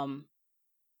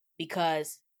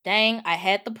 Because dang, I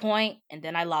had the point and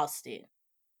then I lost it.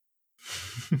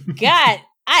 God,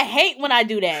 I hate when I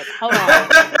do that. Hold on.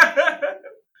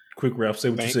 Quick, Ralph,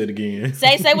 say what you said again.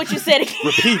 Say what you said again.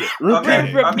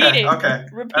 Repeat it. Okay.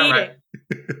 Repeat All right.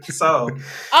 it. So.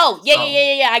 Oh,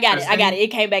 yeah. I got it.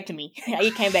 It came back to me.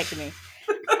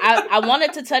 I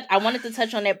wanted to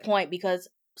touch on that point because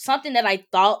something that I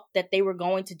thought that they were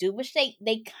going to do, which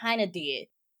they kind of did,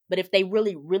 but if they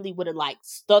really would have like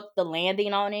stuck the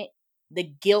landing on it, the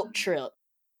guilt trip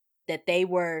that they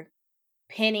were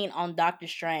pinning on Doctor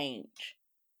Strange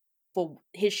for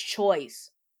his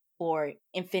choice for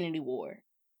Infinity War.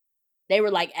 They were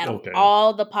like, out of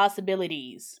all the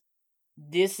possibilities,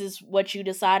 this is what you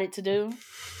decided to do.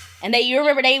 And you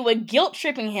remember they were guilt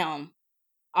tripping him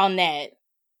on that.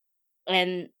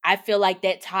 And I feel like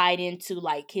that tied into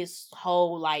like his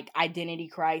whole like identity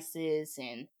crisis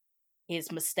and his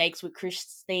mistakes with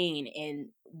Christine and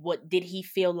what did he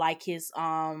feel like his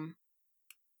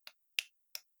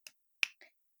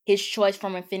choice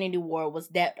from Infinity War, was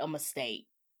that a mistake?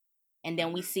 And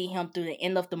then we see him through the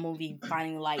end of the movie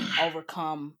finally like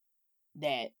overcome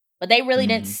that. But they really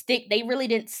didn't stick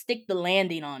the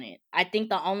landing on it. I think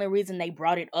the only reason they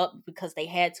brought it up because they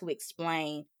had to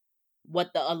explain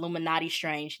what the Illuminati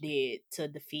Strange did to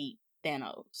defeat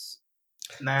Thanos.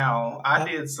 Now, I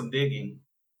did some digging.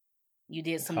 You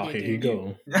did some digging. Here you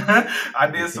go. I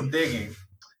did some digging.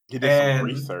 You did some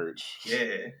research.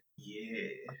 Yeah.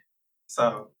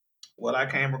 So, what I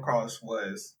came across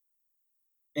was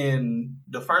in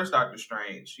the first Doctor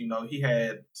Strange, he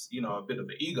had, a bit of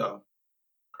an ego,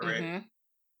 correct? Mm-hmm.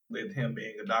 With him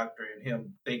being a doctor and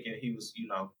him thinking he was,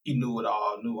 he knew it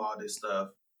all, knew all this stuff.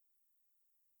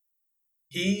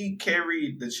 He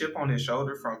carried the chip on his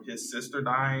shoulder from his sister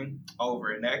dying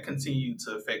over, and that continued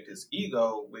to affect his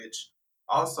ego, which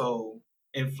also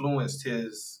influenced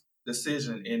his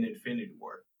decision in Infinity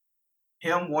War.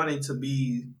 Him wanting to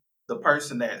be the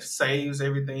person that saves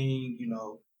everything,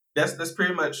 that's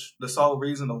pretty much the sole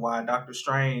reason of why Doctor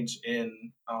Strange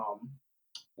in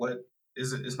what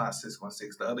is it? It's not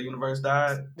 616. The other universe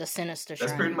died. The Sinister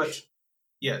That's Strange. pretty much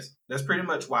That's pretty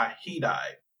much why he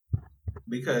died.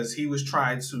 Because he was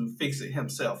trying to fix it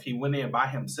himself. He went in by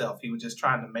himself. He was just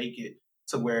trying to make it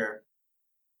to where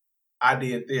I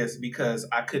did this because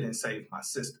I couldn't save my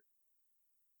sister.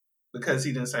 Because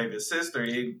he didn't save his sister,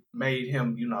 it made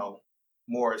him,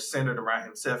 more centered around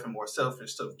himself and more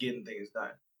selfish of getting things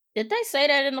done. Did they say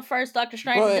that in the first Doctor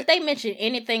Strange? Did they mention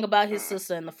anything about his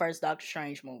sister in the first Doctor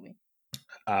Strange movie?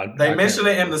 They mentioned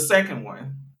it in the second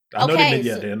one. I know they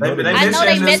mentioned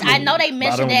it. I know they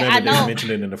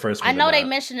mentioned it in the first one. I know they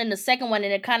mentioned it in the second one,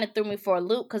 and it kind of threw me for a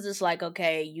loop because it's like,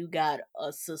 okay, you got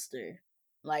a sister,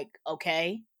 like,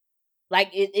 okay, like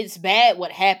it's bad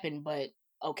what happened, but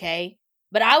okay.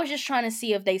 But I was just trying to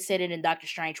see if they said it in Doctor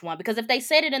Strange 1, because if they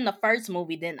said it in the first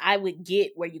movie, then I would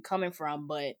get where you're coming from.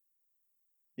 But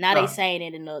now they saying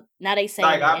it in the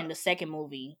in the second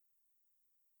movie.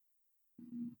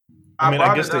 I I mean, I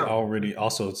brought guess it they up. already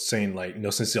also saying like,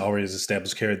 since he already is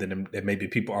established character, that maybe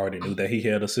people already knew that he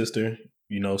had a sister,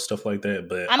 stuff like that.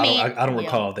 But I mean, I don't yeah,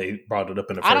 recall they brought it up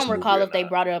in the I first don't movie recall or if they not.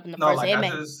 brought it up in the No, first. like I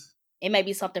just It may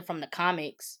be something from the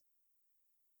comics,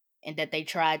 and that they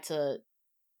tried to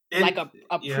like it.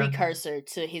 a Yeah, precursor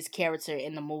to his character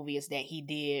in the movie is that he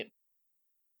did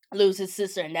lose his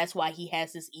sister, and that's why he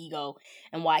has this ego,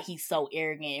 and why he's so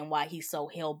arrogant, and why he's so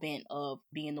hell bent of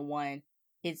being the one,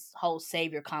 his whole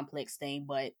savior complex thing.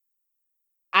 But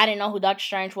I didn't know who Doctor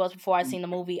Strange was before I seen the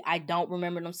movie. I don't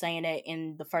remember them saying that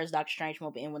in the first Doctor Strange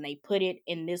movie, and when they put it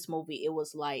in this movie, it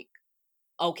was like,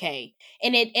 okay.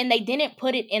 And they didn't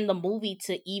put it in the movie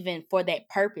to even for that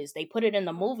purpose. They put it in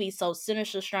the movie so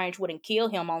Sinister Strange wouldn't kill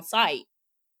him on sight.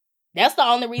 That's the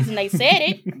only reason they said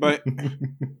it.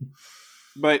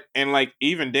 But and like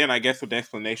even then, I guess with the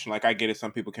explanation, like I get it,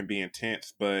 some people can be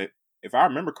intense, but if I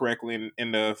remember correctly, in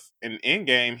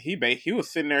Endgame, he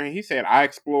was sitting there and he said, "I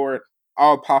explored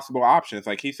all possible options."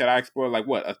 Like he said, "I explored like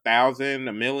what 1,000,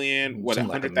 a million, what Something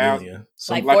like a 100,000, million,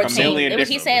 Like like a 14. million It was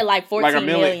he different, said like like a 14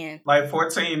 million." million. like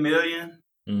 14 million.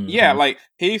 Yeah, Mm-hmm. like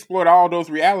he explored all those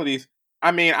realities.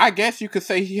 I mean, I guess you could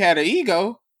say he had an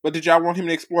ego, but did y'all want him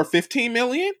to explore 15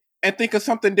 million and think of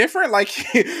something different? Like,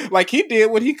 like he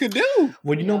did what he could do.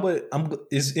 Well, you know Yeah. what?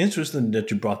 It's interesting that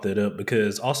you brought that up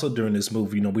because also during this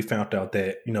movie, we found out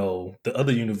that the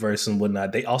other universe and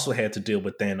whatnot, they also had to deal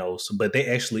with Thanos, but they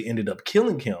actually ended up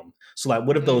killing him. So, like,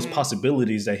 what if those Mhm.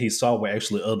 possibilities that he saw were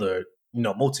actually other,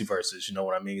 multiverses? You know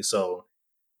what I mean? So,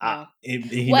 Yeah.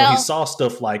 he Well, saw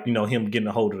stuff like him getting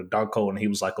a hold of the dark code, and he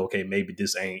was like, okay, maybe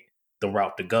this ain't the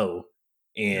route to go,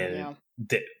 and yeah.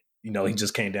 that he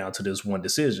just came down to this one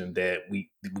decision that we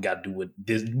got to do it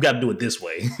this, we got to do it this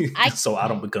way, I so I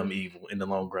don't become evil in the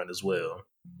long run as well.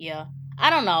 yeah. I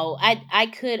don't know. I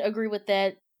could agree with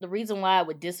that. The reason why I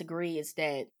would disagree is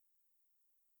that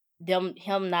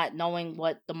him not knowing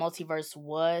what the multiverse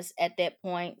was at that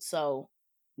point. So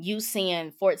you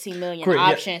seeing 14 million Correct.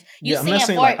 Yeah, options. You yeah. I'm not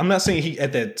seeing saying four. he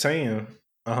at that time.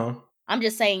 I'm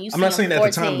just saying you I'm not seeing saying at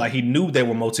the time like 14. he knew there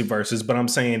were multiverses, but I'm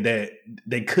saying that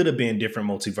they could have been different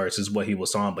multiverses what he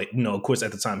was on. But of course,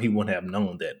 at the time he wouldn't have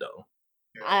known that though.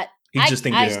 I He just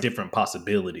think there's Yeah. different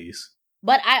possibilities.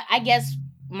 but I guess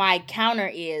my counter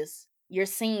is you're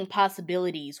seeing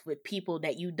possibilities with people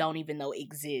that you don't even know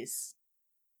exist.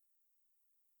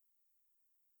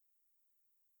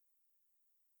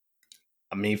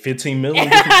 I mean, 15 million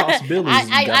different possibilities.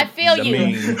 I feel I you.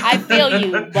 mean, I feel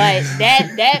you. But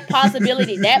that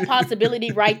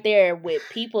possibility right there with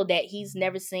people that he's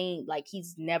never seen, like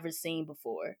he's never seen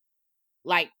before.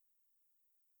 Like,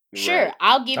 sure, Right.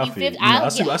 I'll give I you feel 50. I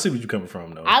see where you're coming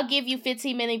from though. I'll give you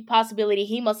 15 million possibility.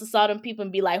 He must have saw them people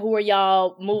and be like, "Who are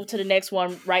y'all? Move to the next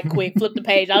one right quick. Flip the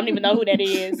page. I don't even know who that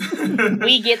is."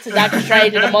 We get to Doctor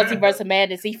Strange in the Multiverse of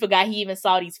Madness. He forgot he even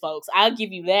saw these folks. I'll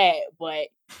give you that, but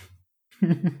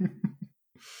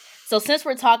so since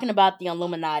we're talking about the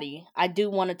Illuminati, I do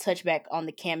want to touch back on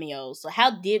the cameos. So how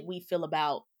did we feel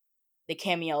about the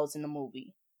cameos in the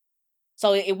movie?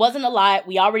 So it wasn't a lot.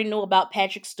 We already knew about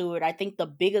Patrick Stewart. I think the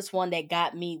biggest one that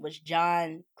got me was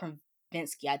John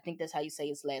Krasinski. I think that's how you say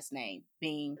his last name,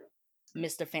 being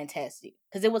Mr. Fantastic.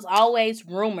 Because it was always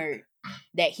rumored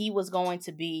that he was going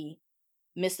to be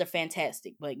Mr.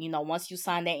 Fantastic. But, once you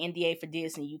sign that NDA for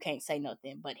Disney, you can't say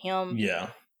nothing. But Yeah.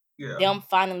 them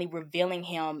finally revealing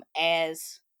him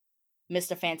as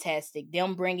Mr. Fantastic,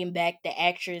 them bringing back the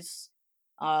actress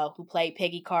who played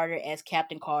Peggy Carter as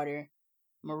Captain Carter,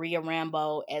 Maria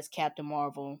Rambeau as Captain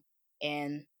Marvel,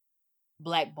 and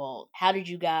Black Bolt. How did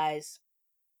you guys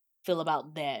feel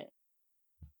about that?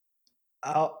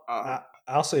 I'll Uh, I,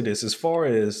 I'll say this: as far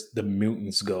as the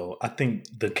mutants go, I think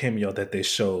the cameo that they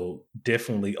showed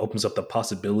definitely opens up the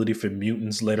possibility for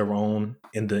mutants later on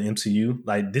in the MCU.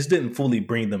 Like this didn't fully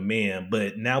bring them in,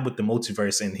 but now with the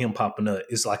multiverse and him popping up,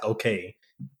 it's like okay,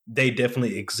 they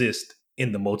definitely exist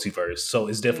in the multiverse. So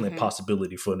it's definitely a Mm-hmm.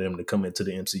 possibility for them to come into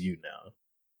the MCU now.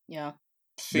 Yeah.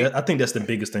 see, I think that's the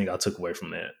biggest thing I took away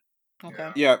from that.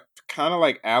 Okay. yeah, kind of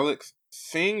like Alex,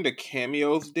 seeing the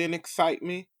cameos didn't excite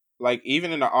me. Like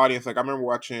even in the audience, like I remember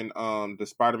watching the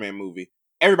Spider-Man movie.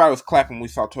 Everybody was clapping when we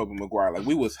saw Tobey Maguire. Like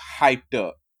we was hyped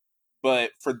up.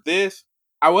 But for this,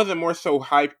 I wasn't more so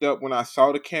hyped up when I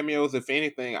saw the cameos. If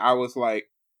anything, I was like,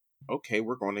 okay,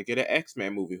 we're going to get an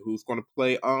X-Men movie. Who's going to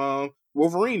play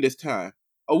Wolverine this time?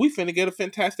 Oh, we finna get a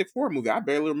Fantastic Four movie. I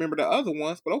barely remember the other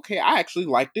ones, but okay, I actually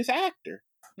like this actor.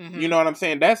 Mm-hmm. You know what I'm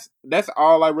saying? That's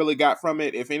all I really got from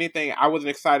it. If anything, I wasn't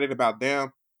excited about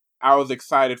them. I was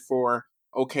excited for,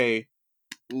 okay,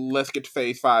 let's get to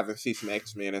Phase 5 and see some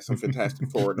X-Men and some Fantastic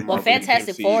Four in the Well, Marvel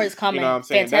Fantastic Four MCU. is coming. You know what I'm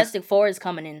saying? Fantastic Four is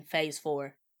coming in Phase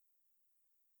 4,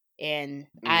 and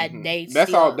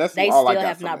That's all. That's they all I still got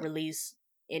have from not it. released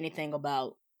anything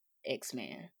about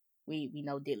X-Men. We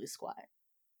know Diddley Squad,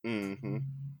 Mm-hmm.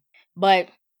 but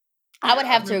I would Yeah,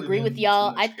 I have to really agree with didn't too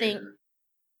y'all. much care.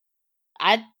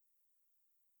 I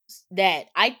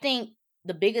I think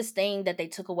the biggest thing that they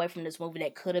took away from this movie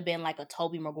that could have been like a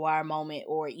Tobey Maguire moment,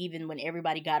 or even when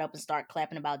everybody got up and started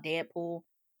clapping about Deadpool,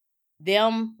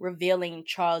 them revealing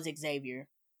Charles Xavier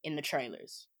in the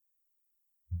trailers.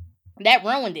 That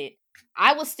ruined it.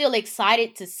 I was still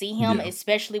excited to see him, Yeah.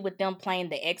 especially with them playing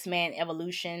the X-Men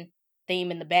Evolution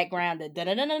theme in the background, the da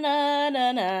da da da da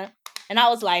da da, and I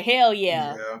was like, hell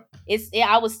yeah.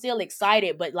 I was still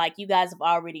excited, but like you guys have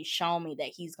already shown me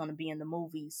that he's gonna be in the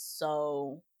movie,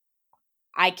 so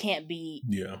I can't be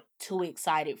Yeah. too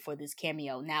excited for this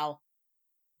cameo. Now,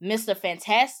 Mr.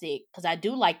 Fantastic, because I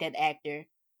do like that actor,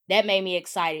 that made me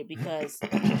excited because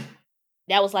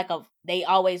that was like it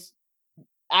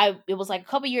was like a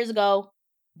couple years ago,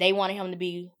 they wanted him to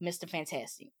be Mr.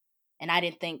 Fantastic. And I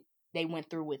didn't think they went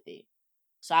through with it.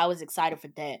 So I was excited for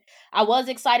that. I was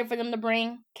excited for them to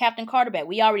bring Captain Carter back.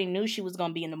 We already knew she was going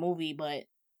to be in the movie, but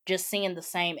just seeing the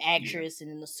same actress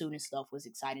and in the suit and stuff was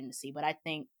exciting to see. But I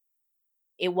think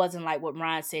it wasn't like what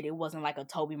Ryan said. It wasn't like a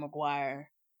Tobey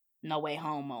Maguire No Way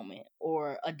Home moment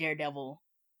or a Daredevil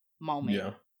moment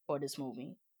Yeah. for this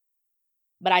movie.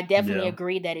 But I definitely Yeah.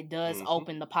 agree that it does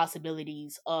open the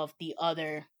possibilities of the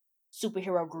other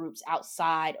superhero groups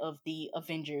outside of the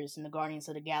Avengers and the Guardians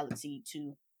of the Galaxy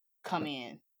to come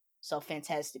in. So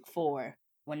Fantastic Four,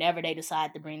 whenever they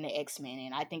decide to bring the X-Men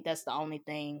in. I think that's the only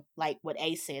thing, like what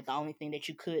Ace said, the only thing that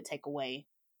you could take away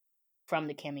from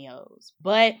the cameos.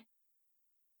 But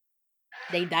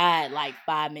they died like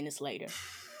 5 minutes later.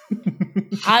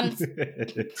 I'm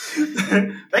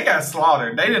They got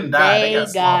slaughtered. They didn't die. They got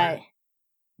slaughtered.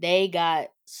 They got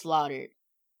slaughtered.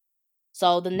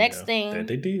 So the next Yeah, thing that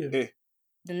they did.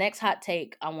 the next hot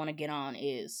take I want to get on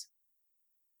is,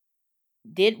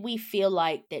 did we feel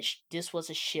like that this was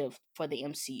a shift for the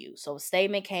MCU? So a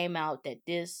statement came out that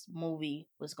this movie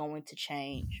was going to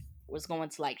change, was going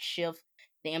to like shift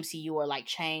the MCU or like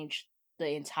change the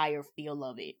entire feel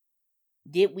of it.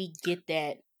 Did we get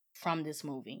that from this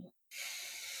movie?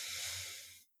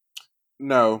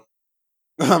 No,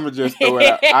 I'm gonna just throw it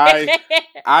out.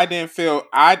 I didn't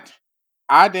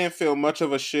feel much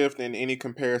of a shift in any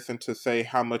comparison to say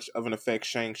how much of an effect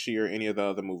Shang-Chi or any of the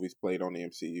other movies played on the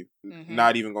MCU.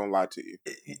 Not even gonna lie to you.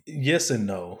 Yes and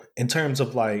no. In terms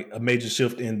of like a major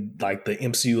shift in like the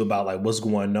MCU about like what's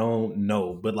going on,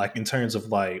 no. But like in terms of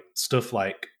like stuff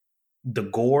like the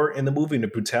gore in the movie and the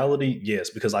brutality, yes.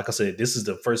 Because like I said, this is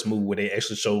the first movie where they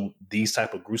actually show these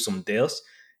type of gruesome deaths.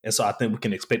 And so I think we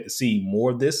can expect to see more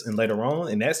of this and later on.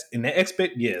 And that's in that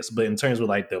aspect, yes. But in terms of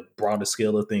like the broader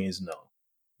scale of things, no.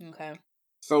 Okay.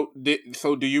 So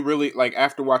do you really, like,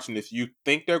 after watching this, you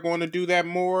think they're going to do that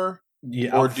more?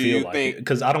 Yeah, I Or would do feel you like think it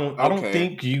because I don't okay.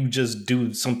 think you just do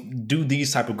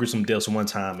these type of gruesome deaths one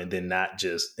time and then not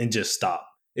just stop.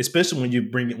 Especially when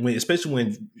you especially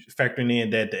when factoring in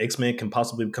that the X-Men can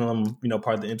possibly become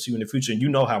part of the MCU in the future, and you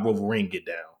know how Wolverine get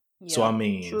down. So I Yeah.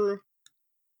 mean, True.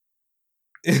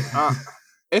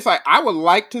 It's like I would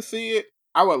like to see it.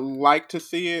 I would like to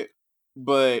see it,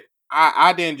 but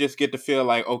I didn't just get to feel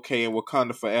like, okay, in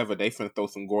Wakanda Forever, they finna throw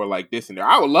some gore like this in there.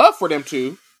 I would love for them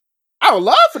to.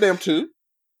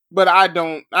 But I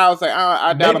don't. I was like,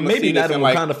 I doubt I'm gonna maybe see this not in in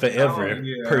like. Wakanda Forever per I don't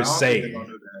think they're se, gonna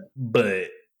do that. but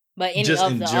But any just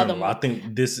of in the other general, I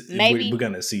think this we're maybe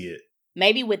gonna see it.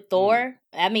 maybe with Thor.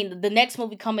 I mean, the next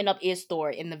movie coming up is Thor,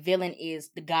 and the villain is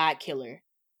the God Killer.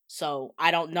 So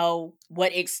I don't know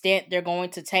what extent they're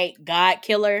going to take God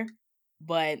Killer,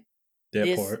 but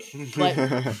That part.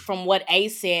 from what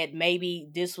Ace said, maybe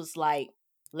this was like,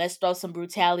 let's throw some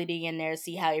brutality in there,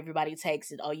 see how everybody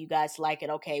takes it. Oh, you guys like it?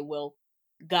 Okay, well,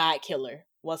 God Killer,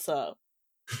 what's up?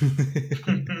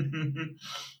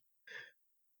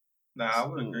 Nah, I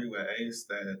would agree with Ace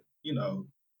that,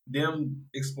 them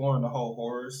exploring the whole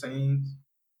horror scenes,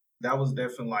 that was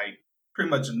definitely like pretty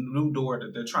much a new door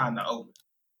that they're trying to open.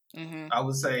 Mm-hmm. I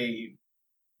would say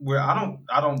I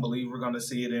don't believe we're gonna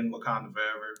see it in Wakanda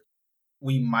Forever.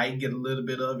 We might get a little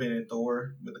bit of it in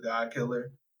Thor with the God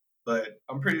Killer, but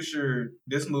I'm pretty sure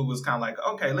this movie was kind of like,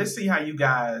 okay, let's see how you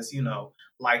guys,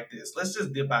 like this. Let's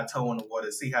just dip our toe in the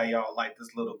water, see how y'all like this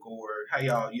little gore. How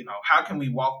y'all, how can we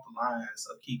walk the lines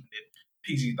of keeping it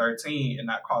PG-13 and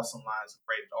not cross some lines of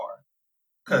rated R?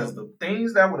 Because the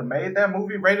things that would have made that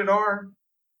movie rated R,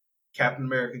 Captain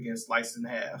America gets sliced in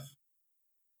half.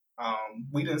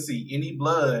 We didn't see any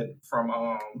blood from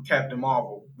Captain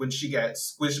Marvel when she got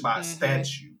squished by a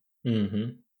statue.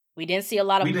 Mm-hmm. We didn't see a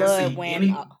lot of We didn't blood see when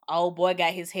any. old boy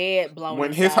got his head blown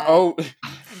When his inside.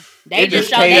 They it just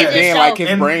just show. They caved just in show. like his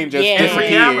in brain just in Yeah,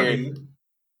 disappeared.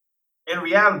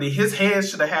 reality, his head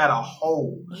should have had a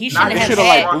hole. he Not shouldn't It have his should have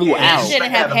like had. struck blew head. He He out. should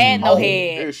shouldn't have have had a had no hole.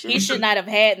 head. It He should. should not have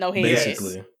had no head.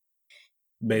 Basically.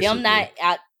 Them not.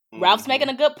 Ralph's making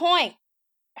Mhm. a good point.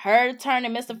 Her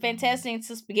turning Mr. Fantastic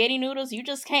into spaghetti noodles. You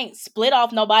just can't split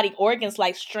off nobody organs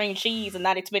like string cheese and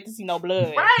not expect to see no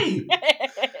blood. Right.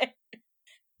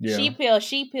 Yeah.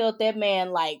 She peeled that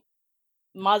man like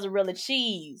mozzarella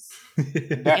cheese.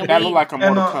 That we- looked like a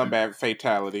Mortal And, Kombat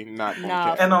fatality. Not gonna Nah,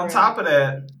 cap. And for on real. top of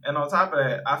that,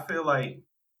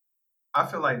 I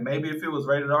feel like maybe if it was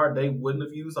rated R, they wouldn't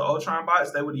have used the Ultron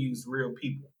bots. They would have used real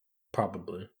people.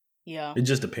 Probably. Yeah. It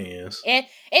just depends. It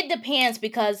depends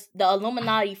because the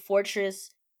Illuminati fortress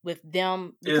with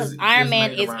them, because Is Iron Man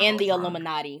made is around in the Ultron.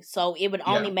 Illuminati, so it would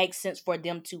only make sense for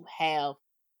them to have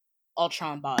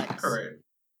Ultron bots. Correct.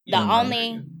 The Yeah,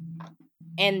 only,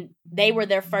 and they were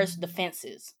their first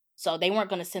defenses. So they weren't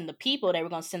going to send the people; they were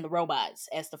going to send the robots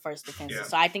as the first defenses. Yeah.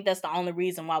 So I think that's the only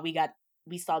reason why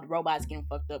we saw the robots getting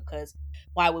fucked up. Because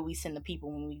why would we send the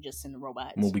people when we just send the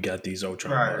robots? When we got these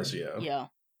Ultron Right. bots, yeah. Yeah.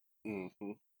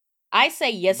 Mhm. I say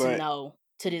yes and But- no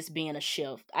to this being a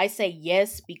shift. I say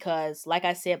yes because, like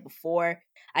I said before,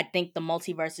 I think the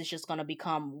multiverse is just going to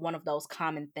become one of those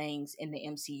common things in the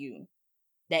MCU.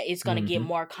 That it's going to get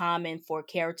more common for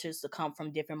characters to come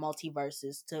from different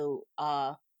multiverses to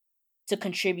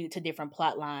contribute to different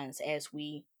plot lines as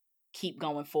we keep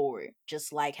going forward.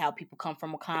 Just like how people come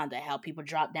from Wakanda, how people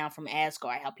drop down from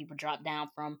Asgard, how people drop down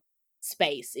from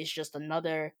space. It's just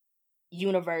another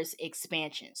universe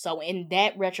expansion. So in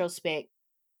that retrospect,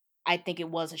 I think it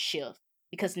was a shift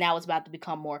because now it's about to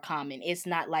become more common. It's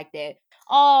not like that.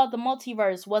 Oh, the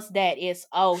multiverse. What's that? It's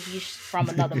he's from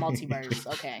another multiverse.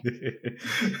 Okay,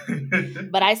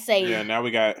 but I say Yeah, now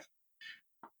we got.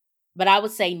 But I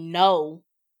would say no,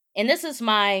 and this is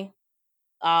my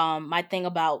my thing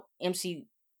about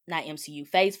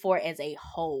Phase 4 as a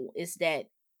whole is that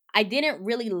I didn't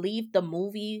really leave the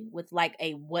movie with like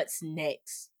a what's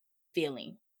next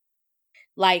feeling.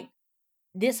 Like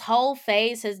this whole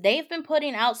phase they've been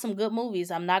putting out some good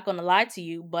movies, I'm not gonna lie to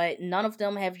you, but none of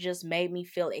them have just made me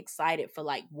feel excited for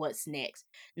like what's next.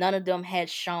 None of them has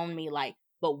shown me like,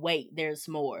 but wait, there's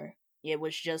more. It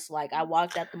was just like I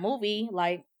walked out the movie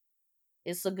like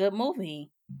it's a good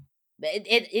movie. But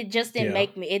it just didn't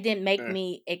make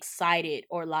me excited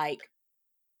or like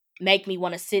make me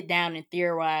want to sit down and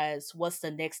theorize what's the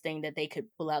next thing that they could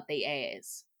pull out their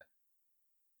ass.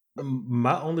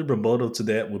 My only rebuttal to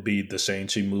that would be the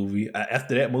Shang-Chi movie.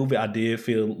 After that movie, I did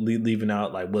feel leaving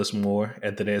out like what's more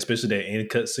after that, especially that end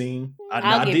cut scene.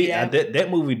 That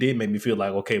movie did make me feel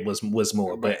like okay, what's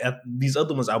more. But these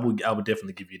other ones, I would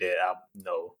definitely give you that.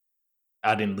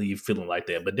 I didn't leave feeling like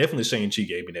that, but definitely Shang-Chi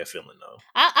gave me that feeling though.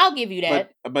 I'll give you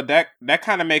that. But that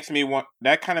kind of makes me want.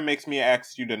 That kind of makes me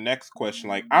ask you the next question.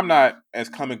 Like I'm not as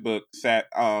comic book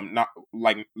not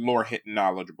like lore hit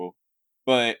knowledgeable.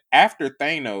 But after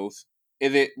Thanos,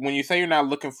 is it when you say you're not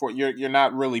looking for you're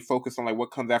not really focused on like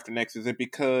what comes after next? Is it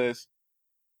because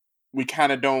we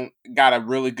kind of don't got a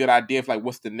really good idea of like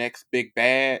what's the next big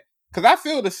bad? Because I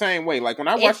feel the same way. Like when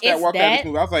I watched that walk out of this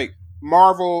movie, I was like,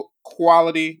 Marvel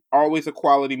quality, always a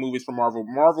quality movies from Marvel.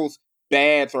 Marvel's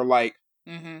bads are like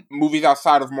movies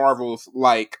outside of Marvel's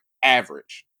like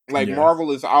average. Like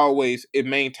Marvel is always it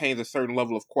maintains a certain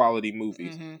level of quality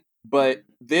movies. But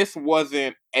this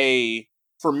wasn't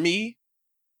for me,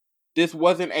 this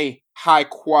wasn't a high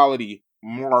quality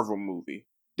Marvel movie.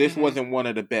 This wasn't one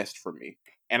of the best for me.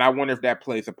 And I wonder if that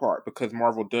plays a part because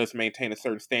Marvel does maintain a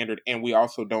certain standard and we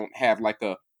also don't have like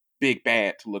a big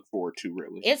bad to look forward to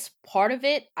really. It's part of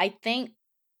it. I think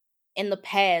in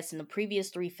the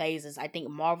previous 3 phases, I think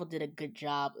Marvel did a good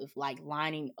job of like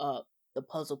lining up the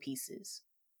puzzle pieces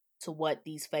to what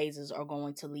these phases are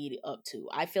going to lead up to.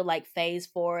 I feel like Phase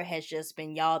 4 has just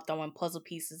been y'all throwing puzzle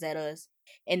pieces at us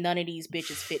and none of these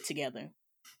bitches fit together.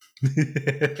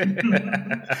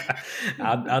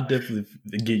 I'll definitely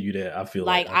give you that. I feel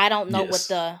like I don't know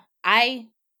what I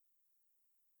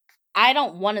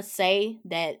don't want to say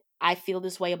that I feel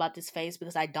this way about this phase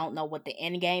because I don't know what the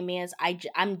end game is.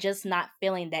 I'm just not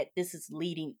feeling that this is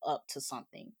leading up to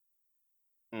something.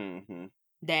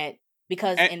 That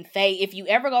because in phase, if you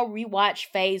ever go rewatch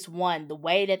Phase 1, the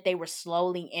way that they were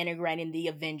slowly integrating the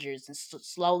Avengers and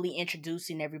slowly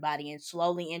introducing everybody and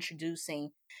slowly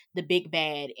introducing the big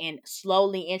bad and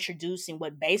slowly introducing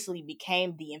what basically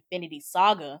became the Infinity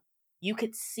Saga, you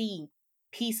could see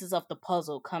pieces of the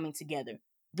puzzle coming together.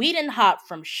 We didn't hop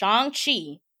from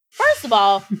Shang-Chi. First of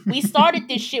all, we started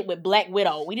this shit with Black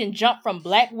Widow. We didn't jump from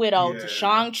Black Widow to Yeah.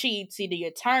 Shang-Chi to the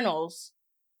Eternals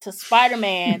to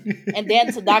Spider-Man and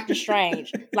then to Doctor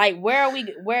Strange. Like, where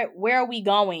are we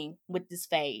going with this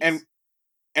phase?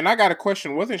 And I got a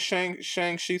question. Wasn't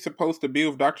Shang-Chi supposed to be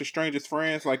with Doctor Strange's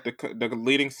friends, like the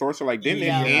leading sorcerer? Like, didn't it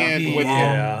end with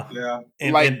him? Yeah.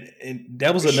 And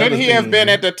that was another Shouldn't he thing. have been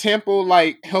at the temple,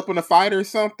 like helping to fight or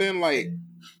something? Like,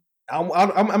 I'm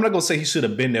not gonna say he should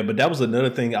have been there, but that was another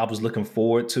thing I was looking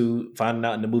forward to finding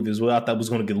out in the movie as well. I thought was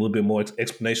going to get a little bit more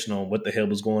explanation on what the hell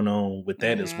was going on with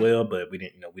that as well, but we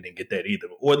didn't get that either.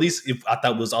 Or at least if I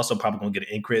thought we was also probably going to get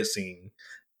an end credit scene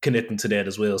connecting to that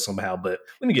as well somehow, but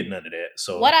we didn't get none of that.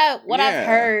 So what I've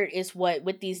heard is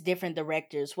with these different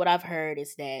directors, what I've heard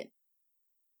is that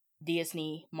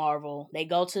Disney, Marvel, they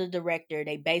go to the director,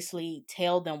 they basically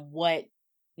tell them what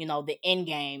the end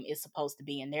game is supposed to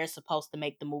be, and they're supposed to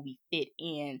make the movie fit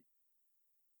into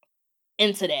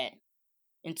that,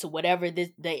 into whatever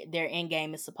their end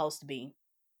game is supposed to be.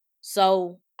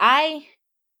 So I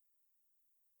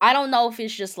don't know if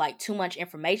it's just like too much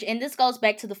information, and this goes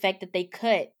back to the fact that they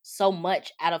cut so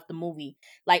much out of the movie,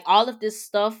 like all of this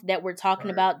stuff that we're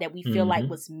talking about that we feel like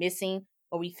was missing,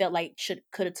 or we felt like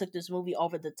could have took this movie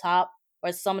over the top,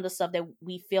 or some of the stuff that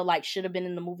we feel like should have been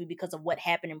in the movie because of what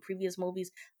happened in previous movies.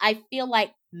 I feel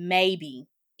like maybe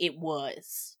it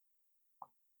was.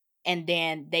 And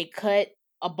then they cut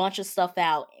a bunch of stuff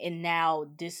out, and now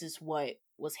this is what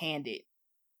was handed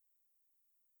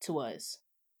to us.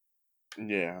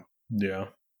 Yeah.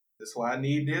 That's why I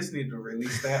need Disney to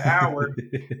release that hour.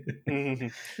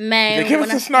 Man, give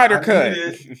us a Snyder cut.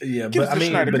 Yeah, but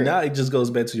now it just goes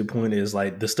back to your point is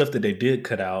like the stuff that they did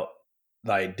cut out.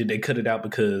 Like, did they cut it out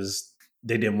because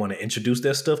they didn't want to introduce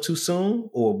that stuff too soon,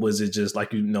 or was it just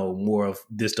like more of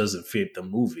this doesn't fit the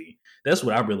movie? That's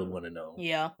what I really want to know.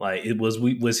 Yeah, like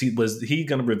was he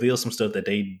going to reveal some stuff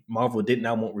that Marvel did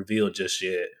not want revealed just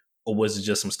yet, or was it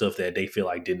just some stuff that they feel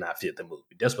like did not fit the movie?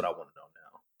 That's what I want to know now.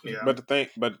 Yeah. But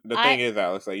the thing is,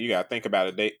 Alex, like you gotta think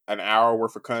about it. An hour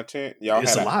worth of content. Y'all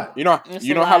it's had a lot.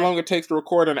 You know how long it takes to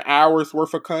record an hour's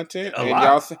worth of content,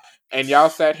 y'all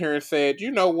sat here and said,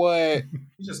 you know what?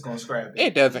 You're just gonna scrap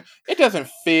it. It doesn't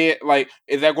fit. Like,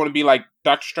 is that going to be like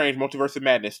Doctor Strange: Multiverse of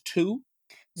Madness 2?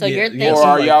 So you're thinking, or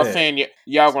are y'all saying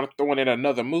y'all going to throw it in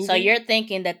another movie? So you're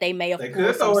thinking that they may have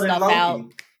pulled some stuff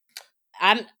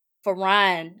out. For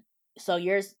Ryan. So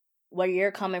where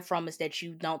you're coming from is that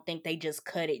you don't think they just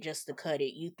cut it just to cut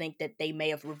it. You think that they may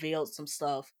have revealed some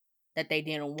stuff that they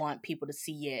didn't want people to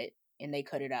see yet, and they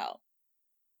cut it out.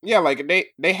 Yeah, like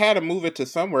they had to move it to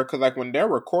somewhere because like when they're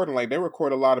recording, like they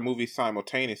record a lot of movies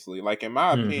simultaneously. Like in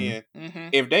my opinion,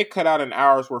 if they cut out an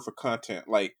hour's worth of content,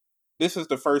 like this is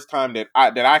the first time that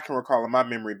I can recall in my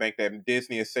memory bank that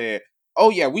Disney has said, "Oh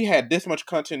yeah, we had this much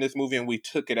content in this movie and we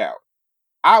took it out."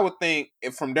 I would think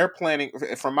from their planning,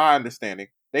 from my understanding,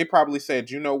 they probably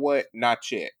said, "You know what?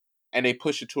 Not yet," and they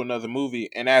push it to another movie.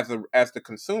 And as the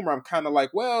consumer, I'm kind of like,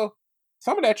 well,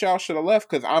 some of that y'all should have left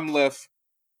because I'm left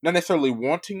not necessarily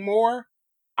wanting more.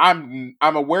 I'm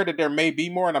aware that there may be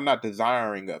more, and I'm not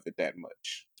desiring of it that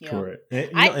much. Yeah. Correct.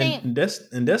 And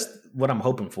that's what I'm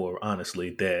hoping for.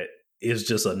 Honestly, that is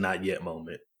just a not yet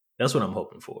moment. That's what I'm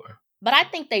hoping for. But I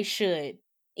think they should,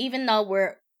 even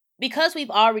though because we've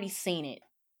already seen it.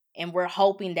 And we're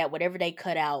hoping that whatever they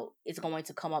cut out is going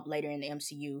to come up later in the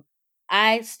MCU.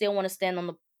 I still want to stand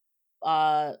on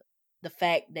the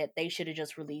fact that they should have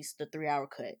just released the 3-hour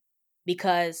cut.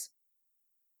 Because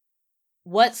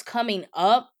what's coming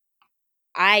up,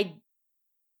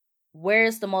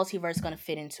 where's the multiverse going to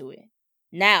fit into it?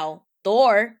 Now,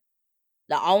 Thor,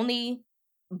 the only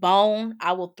bone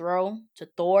I will throw to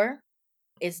Thor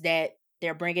is that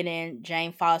they're bringing in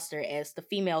Jane Foster as the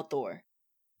female Thor.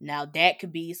 Now, that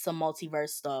could be some multiverse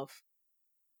stuff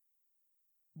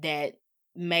that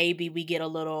maybe we get a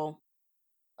little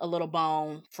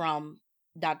bone from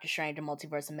Doctor Strange and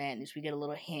Multiverse of Madness. We get a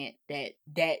little hint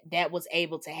that was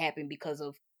able to happen because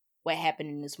of what happened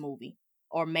in this movie.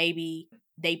 Or maybe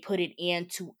they put it in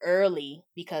too early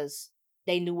because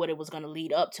they knew what it was going to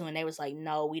lead up to, and they was like,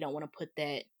 no, we don't want to put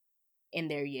that in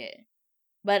there yet.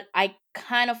 But I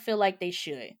kind of feel like they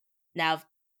should. Now,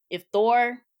 if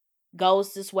Thor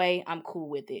goes this way, I'm cool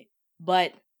with it.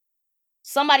 But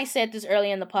somebody said this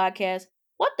earlier in the podcast.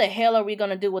 What the hell are we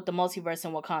gonna do with the multiverse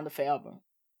in Wakanda forever?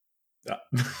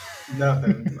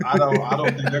 Nothing. I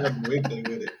don't think they're gonna do anything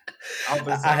with it.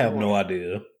 I have no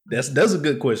idea. That's a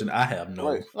good question. I have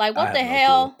no. Like what the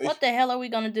hell? What the hell are we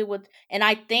gonna do with? And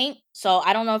I think so.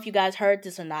 I don't know if you guys heard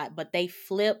this or not, but they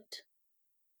flipped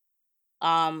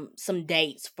some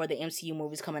dates for the MCU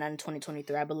movies coming out in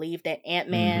 2023. I believe that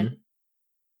Ant-Man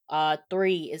Mm-hmm.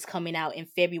 3 is coming out in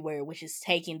February, which is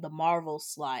taking the Marvel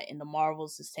slot, and the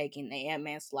Marvels is taking the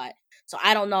Ant-Man slot. So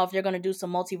I don't know if they're gonna do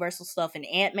some multiversal stuff in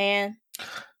Ant-Man.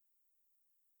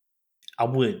 I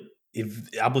would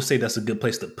say that's a good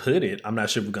place to put it. I'm not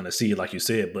sure if we're gonna see it like you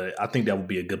said, but I think that would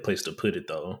be a good place to put it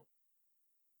though.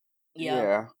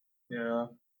 Yeah. Yeah.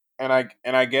 And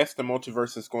I guess the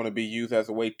multiverse is going to be used as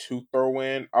a way to throw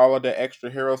in all of the extra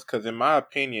heroes. Because in my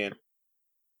opinion,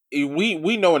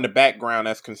 we know in the background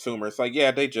as consumers, like,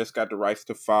 yeah, they just got the rights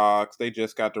to Fox, they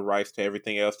just got the rights to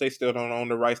everything else. They still don't own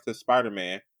the rights to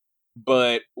Spider-Man.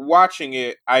 But watching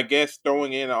it, I guess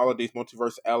throwing in all of these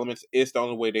multiverse elements is the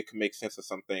only way they can make sense of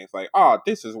some things. Like, oh,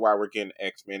 this is why we're getting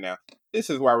X-Men now.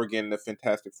 This is why we're getting the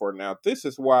Fantastic Four now. This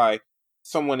is why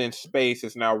someone in space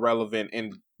is now relevant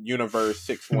in Universe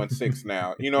 616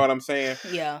 now. You know what I'm saying?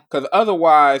 Yeah. Because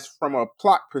otherwise, from a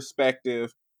plot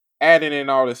perspective, adding in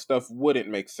all this stuff wouldn't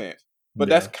make sense. But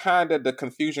that's kind of the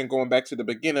confusion going back to the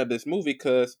beginning of this movie,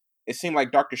 because it seemed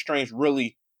like Doctor Strange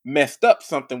really messed up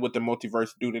something with the multiverse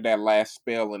due to that last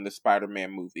spell in the Spider-Man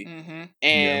movie. Mm-hmm.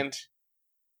 And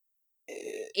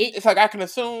it's like, I can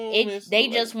assume they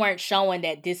just weren't showing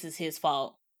that this is his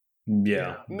fault.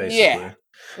 Yeah, basically. Yeah.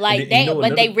 Like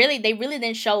they really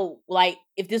didn't show like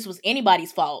if this was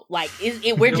anybody's fault. Like we're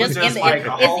It was just in the like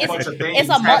a whole bunch of things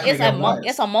happening at once.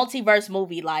 it's a multiverse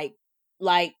movie. Like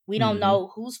we don't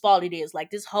know whose fault it is.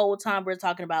 Like this whole time we're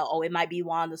talking about, oh, it might be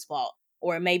Wanda's fault,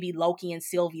 or it may be Loki and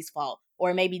Sylvie's fault,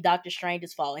 or it may be Doctor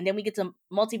Strange's fault. And then we get to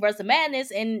Multiverse of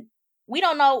Madness, and we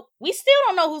don't know. We still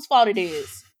don't know whose fault it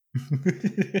is.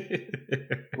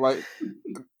 Like,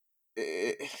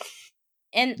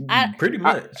 and pretty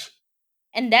much.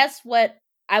 And that's what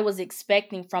I was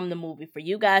expecting from the movie, for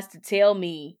you guys to tell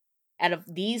me out of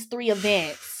these 3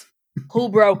 events who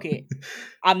broke it.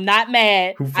 I'm not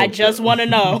mad. I just want to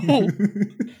know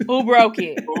who broke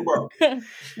it. Who broke?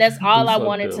 That's all I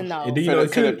wanted to know. And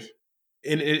then,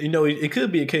 it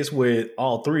could be a case where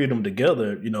all 3 of them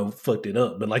together, fucked it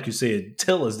up. But like you said,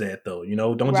 tell us that though.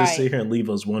 Don't just sit here and leave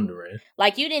us wondering.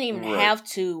 Like, you didn't even have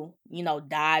to,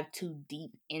 dive too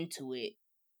deep into it.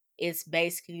 It's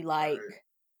basically like,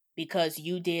 because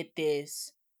you did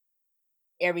this,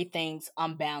 everything's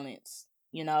unbalanced,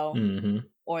 Mm-hmm.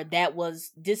 or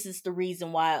this is the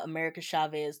reason why America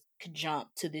Chavez could jump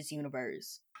to this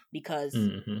universe, because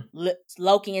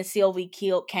Loki and Sylvie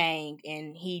killed Kang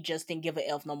and he just didn't give a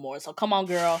F no more. So come on,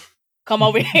 girl, come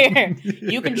over here.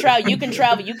 You can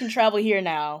travel here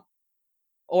now.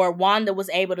 Or Wanda was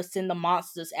able to send the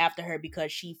monsters after her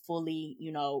because she fully,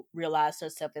 realized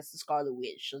herself as the Scarlet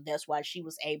Witch. So that's why she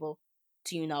was able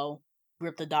to,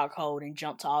 grip the Darkhold and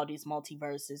jump to all these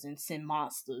multiverses and send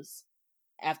monsters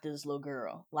after this little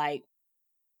girl. Like,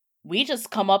 we just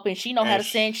come up and she know how to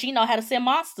send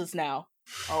monsters now.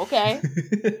 Okay.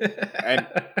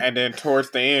 and then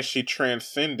towards the end, she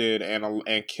transcended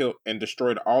and killed and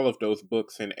destroyed all of those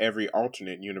books in every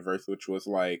alternate universe, which was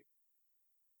like,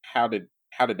 how did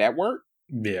that work?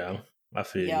 Yeah, I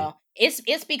feel you. It's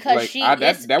because like,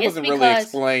 that wasn't really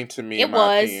explained to me. In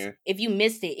my opinion. If you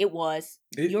missed it, it was.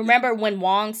 You remember when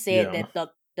Wong said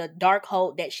that the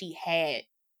Darkhold that she had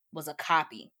was a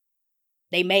copy.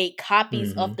 They made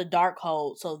copies of the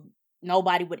Darkhold so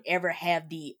nobody would ever have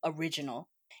the original.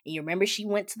 And you remember she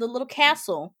went to the little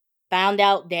castle, found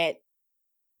out that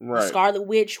the Scarlet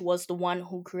Witch was the one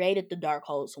who created the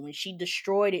Darkhold. So when she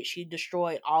destroyed it, she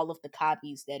destroyed all of the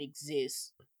copies that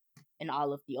exist in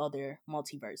all of the other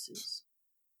multiverses.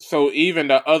 So even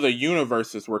the other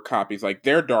universes were copies, like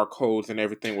their Darkholds and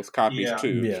everything was copies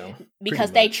too. Yeah,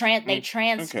 because they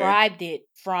transcribed it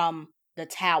from the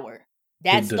tower.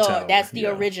 That's the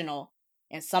original.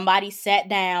 And somebody sat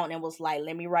down and was like,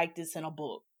 "Let me write this in a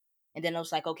book." And then it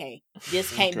was like, "Okay,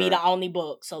 this can't be the only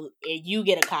book. So you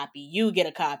get a copy. You get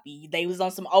a copy." They was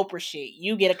on some Oprah shit.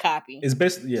 You get a copy. It's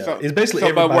basically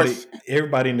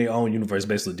everybody in their own universe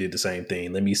basically did the same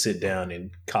thing. Let me sit down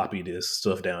and copy this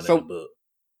stuff down in the book.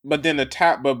 But then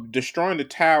destroying the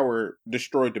tower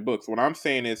destroyed the books. What I'm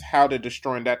saying is, how did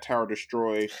destroying that tower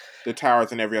destroy the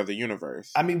towers in every other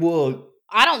universe? I mean, well,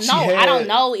 I don't know. I don't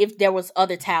know if there was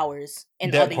other towers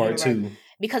in that other part universes. too.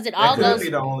 Because it all goes be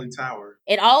the only tower.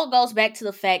 It all goes back to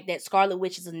the fact that Scarlet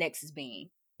Witch is a Nexus being,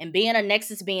 and being a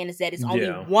Nexus being is that it's only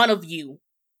one of you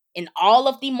in all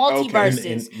of the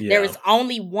multiverses. Okay. There is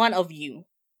only one of you.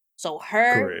 So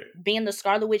her being the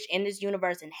Scarlet Witch in this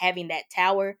universe and having that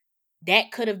tower,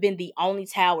 that could have been the only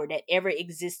tower that ever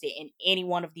existed in any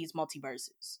one of these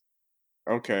multiverses.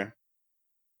 Okay.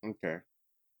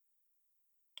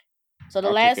 So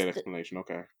I'll take that explanation.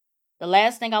 Okay. The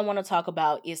last thing I want to talk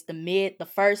about is the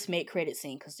first mid-credit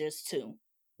scene, because there's two.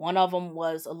 One of them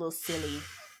was a little silly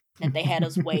that they had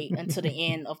us wait until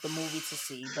the end of the movie to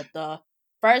see. But the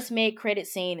first mid-credit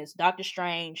scene is Doctor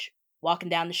Strange walking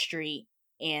down the street,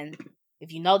 and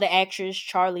if you know the actress,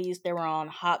 Charlize Theron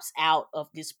hops out of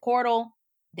this portal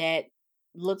that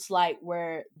looks like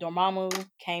where Dormammu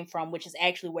came from, which is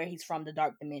actually where he's from, the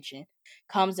Dark Dimension.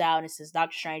 Comes out and says,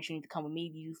 Doctor Strange, you need to come with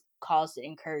me. You've caused the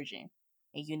incursion.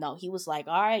 And he was like,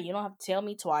 all right, you don't have to tell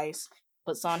me twice.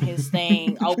 Puts on his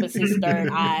thing, opens his third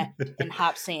eye, and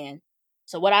hops in.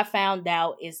 So what I found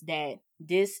out is that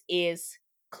this is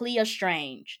Clea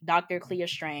Strange, Dr. Clea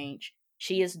Strange.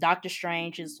 She is Doctor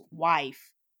Strange's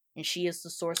wife, and she is the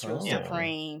Sorcerer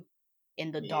Supreme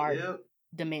in the Dark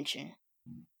Dimension.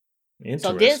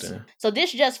 Interesting. So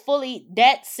this just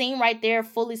that scene right there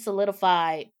fully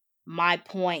solidified my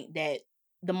point that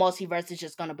the multiverse is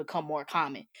just going to become more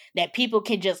common. That people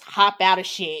can just hop out of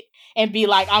shit and be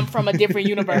like, I'm from a different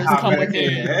universe, come with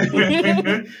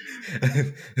me.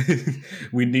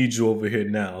 We need you over here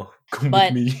now. Come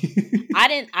with me. I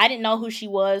didn't know who she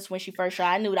was when she first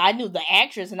shot. I knew the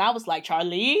actress, and I was like,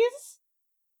 Charlize?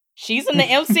 She's in the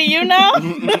MCU now?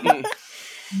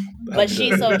 But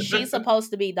she's supposed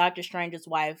to be Doctor Strange's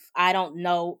wife. I don't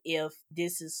know if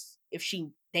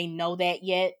they know that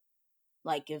yet.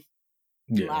 Like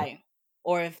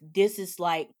or if this is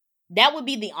like, that would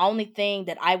be the only thing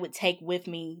that I would take with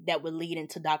me that would lead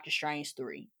into Doctor Strange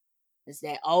 3. Is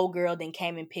that old girl then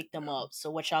came and picked them up.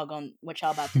 So what y'all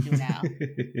about to do now?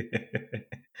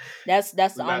 That's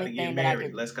the only thing that I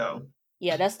could. Let's go.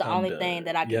 Yeah, that's the only thing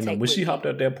that I could take. When she hopped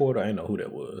out that portal, I didn't know who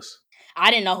that was.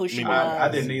 I didn't know who she was. I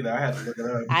didn't either. I had to look it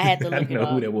up. I had to look it up.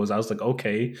 Who that was. I was like,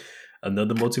 okay,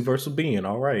 another multiversal being.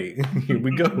 All right, here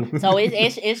we go. So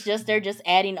it's just they're just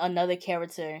adding another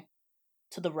character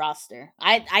to the roster.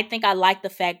 I think I like the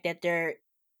fact that they're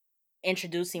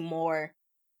introducing more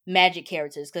magic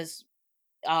characters, because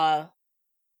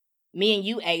me and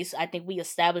you, Ace, I think we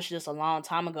established this a long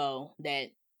time ago that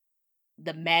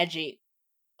the magic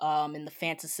and the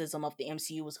fantasism of the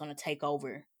MCU was going to take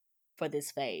over for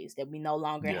this phase. That we no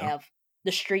longer have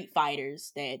the Street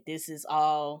Fighters. That this is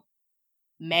all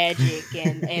magic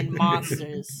and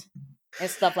monsters and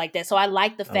stuff like that. So I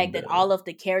like the fact that all of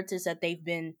the characters that they've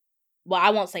been, well, I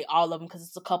won't say all of them because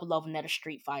it's a couple of them that are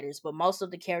Street Fighters, but most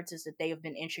of the characters that they have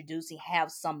been introducing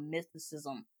have some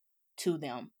mysticism to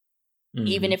them. Mm-hmm.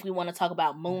 Even if we want to talk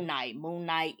about Moon Knight. Moon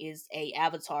Knight is a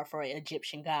avatar for an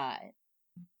Egyptian god.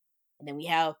 And then we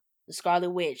have the Scarlet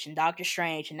Witch and Doctor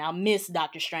Strange, and now Miss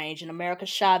Doctor Strange and America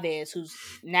Chavez, who's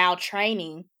now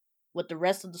training with the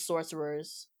rest of the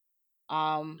sorcerers,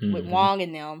 with Wong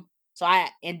and them.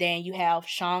 And then you have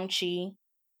Shang-Chi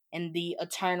and the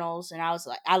Eternals, and I was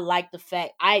like, I like the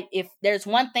fact, if there's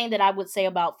one thing that I would say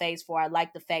about Phase 4, I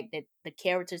like the fact that the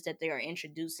characters that they are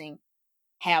introducing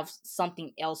have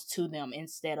something else to them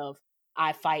instead of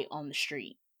I fight on the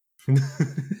street.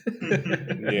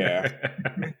 Yeah.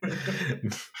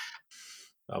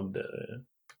 I'm done.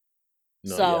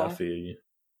 No, so, yeah, I feel you.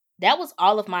 That was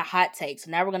all of my hot takes.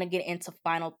 Now we're going to get into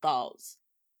final thoughts.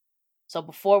 So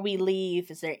before we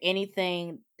leave, is there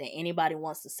anything that anybody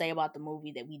wants to say about the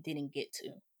movie that we didn't get to?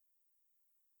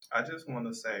 I just want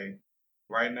to say,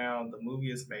 right now, the movie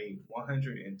has made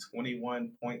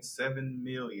 $121.7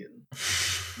 million.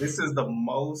 This is the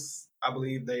most I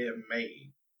believe they have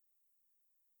made.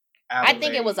 I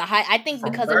think it was a high. I think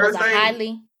because Thursday, it was a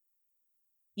highly.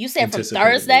 You said from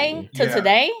Thursday to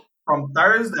today. From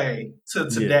Thursday to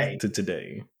today. To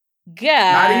today. God.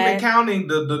 Not even counting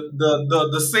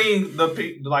the scene,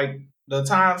 the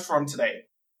times from today.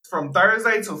 From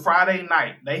Thursday to Friday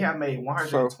night, they have made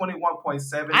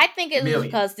 121.7. I think it was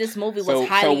because this movie was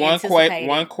highly anticipated.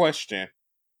 One question.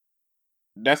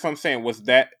 That's what I'm saying. Was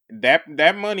that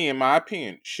money, in my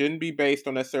opinion, shouldn't be based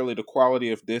on necessarily the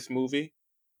quality of this movie,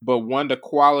 but one, the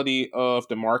quality of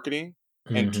the marketing,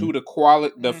 and two,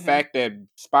 the fact that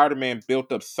Spider-Man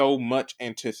built up so much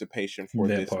anticipation for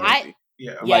this movie.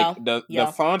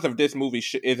 The funds of this movie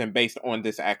isn't based on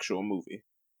this actual movie.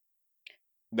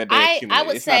 That they accumulated. I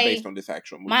would it's say not based on this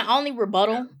actual movie. My only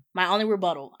rebuttal,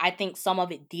 I think some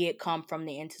of it did come from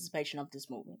the anticipation of this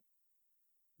movie.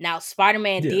 Now,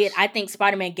 Spider-Man did. I think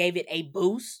Spider-Man gave it a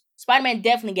boost. Spider-Man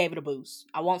definitely gave it a boost.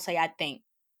 I won't say I think.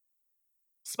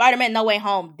 Spider-Man No Way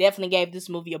Home definitely gave this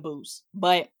movie a boost.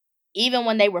 But even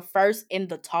when they were first in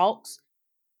the talks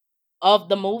of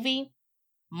the movie,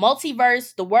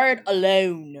 Multiverse, the word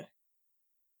alone,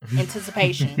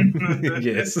 anticipation.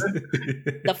 Yes.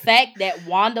 The fact that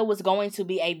Wanda was going to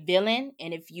be a villain,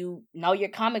 and if you know your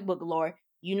comic book lore,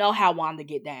 you know how Wanda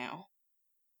get down.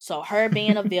 So her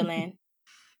being a villain,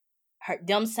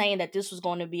 them saying that this was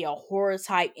going to be a horror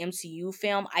type MCU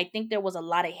film, I think there was a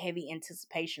lot of heavy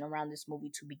anticipation around this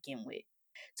movie to begin with.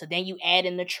 So then you add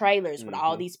in the trailers with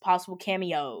all these possible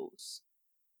cameos,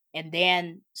 and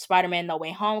then Spider-Man No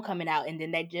Way Home coming out, and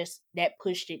then that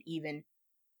pushed it even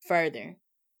further.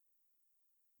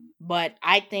 But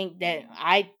I think that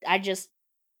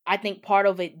I think part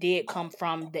of it did come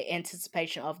from the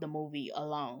anticipation of the movie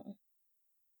alone.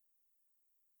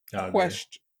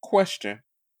 Question.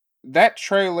 That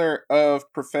trailer of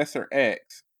Professor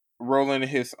X rolling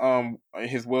his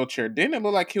wheelchair, didn't it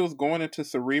look like he was going into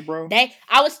Cerebro?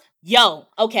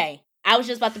 I was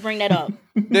just about to bring that up.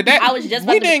 Didn't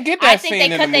get that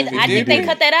scene in the movie. I think they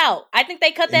cut that out.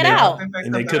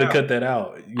 And they could have cut that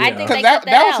out. Yeah. I think because that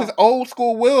was his old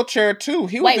school wheelchair too.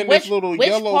 He was in this little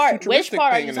yellow futuristic which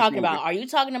part thing are you in talking this movie. about? Are you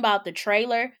talking about the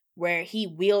trailer where he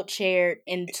wheelchaired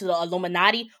into the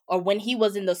Illuminati, or when he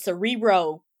was in the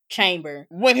Cerebro chamber?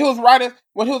 When he was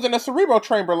in the Cerebro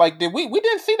chamber, like we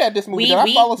didn't see that this movie. Did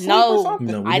I fall asleep or something?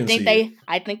 No, I think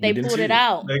they pulled it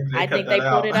out. I think they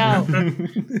pulled it out.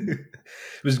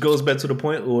 Which goes back to the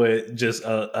point where just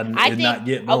not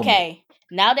yet moment. Okay.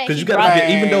 Now that because you got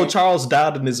even though Charles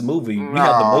died in this movie, we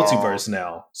have the multiverse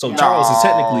now, so Charles is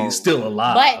technically still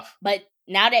alive. But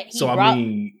now that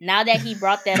he now that he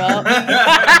brought that up,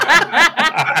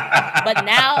 but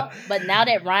now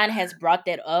that Ryan has brought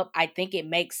that up, I think it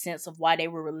makes sense of why they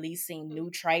were releasing new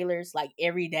trailers like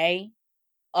every day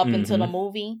up into the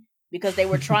movie, because they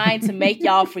were trying to make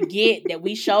y'all forget that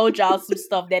we showed y'all some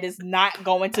stuff that is not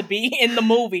going to be in the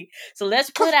movie. So let's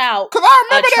put out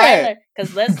a trailer.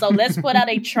 Let's put out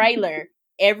a trailer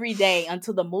every day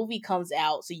until the movie comes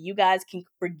out, so you guys can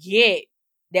forget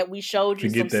that we showed you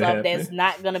some stuff that's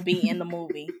not going to be in the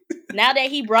movie. Now that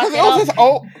he brought that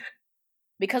up,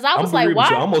 because I was like, why?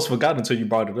 I almost forgot until you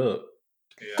brought it up.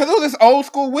 Because it was this old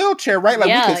school wheelchair, right? Like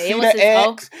we could see the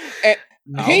X.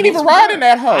 He ain't even riding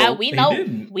that hoe. We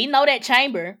know that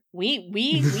chamber. We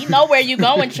know where you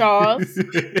going, Charles.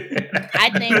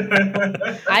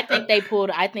 I think they pulled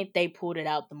it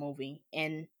out the movie,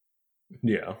 and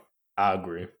yeah, I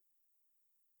agree.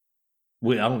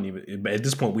 I don't even. At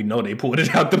this point, we know they pulled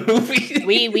it out the movie.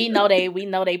 we know they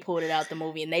pulled it out the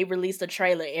movie, and they released a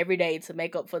trailer every day to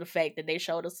make up for the fact that they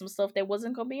showed us some stuff that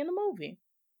wasn't gonna be in the movie.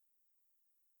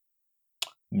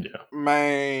 Yeah,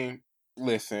 man.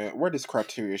 Listen, where this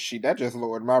criteria sheet? That just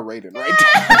lowered my rating right there.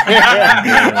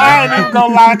 I ain't even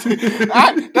gonna lie to you.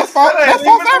 That's false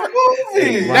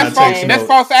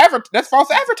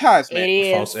advertisement. It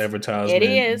is false advertisement. It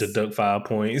is. Deduct 5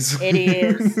 points. It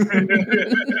is.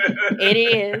 It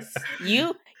is.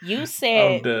 You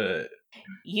said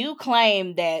you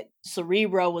claimed that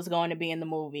Cerebro was going to be in the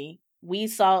movie. We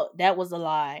saw that was a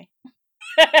lie.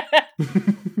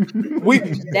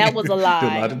 That was a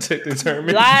lie. Lie detector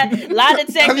determined. Lie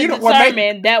detector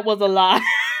determined that was a lie.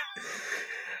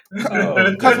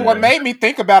 Because what made me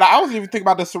think about it, I wasn't even thinking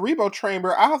about the Cerebro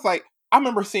chamber. I was like, I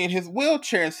remember seeing his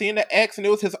wheelchair and seeing the X, and it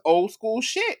was his old school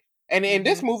shit. And in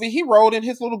this movie, he rode in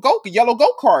his little yellow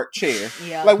go-kart chair.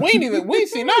 Yeah. Like we ain't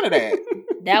seen none of that.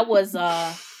 That was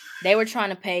they were trying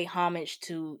to pay homage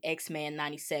to X-Men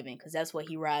 97, because that's what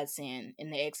he rides in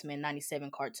the X-Men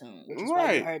 97 cartoon, which is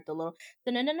why you heard the little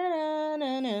and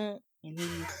he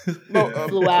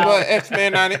flew out. But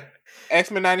X-Men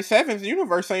 97's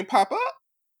universe ain't pop up.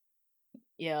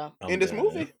 Yeah, in this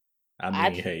movie.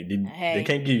 I mean, they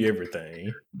can't give you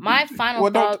everything. My final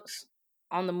thoughts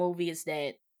on the movie is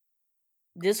that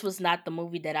this was not the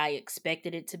movie that I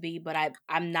expected it to be, but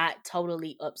I'm not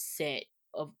totally upset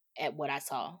at what I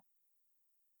saw.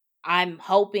 I'm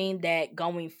hoping that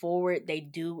going forward they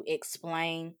do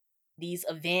explain these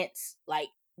events. Like,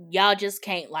 y'all just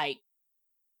can't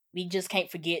we just can't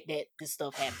forget that this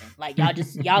stuff happened. Like,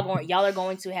 y'all are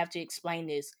going to have to explain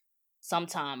this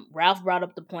sometime. Ralph brought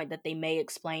up the point that they may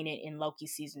explain it in Loki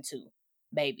season 2,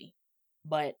 maybe.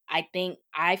 But I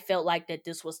felt like that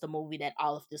this was the movie that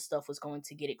all of this stuff was going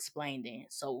to get explained in.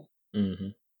 So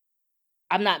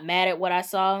I'm not mad at what I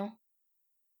saw.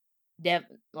 But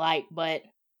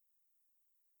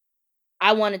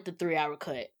I wanted the 3-hour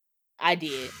cut. I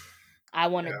did. I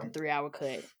wanted the 3-hour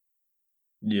cut.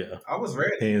 Yeah. I was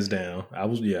ready. Hands down. I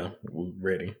was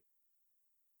ready.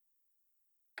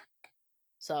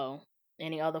 So,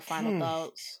 any other final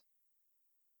thoughts?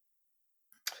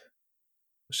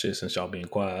 Shit, since y'all being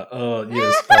quiet.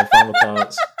 Yes, final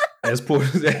thoughts. as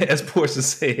Portia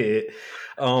said,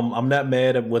 I'm not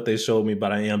mad at what they showed me,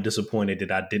 but I am disappointed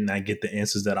that I did not get the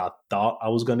answers that I thought I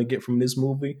was going to get from this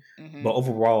movie. Mm-hmm. But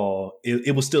overall,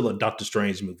 it was still a Doctor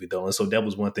Strange movie, though, and so that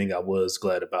was one thing I was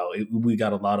glad about. We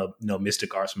got a lot of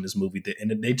mystic arts from this movie,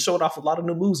 and they showed off a lot of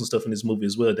new moves and stuff in this movie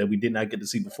as well that we did not get to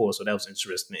see before. So that was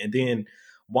interesting. And then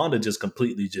Wanda just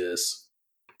completely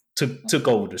took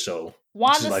over the show.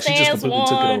 Wanda she just completely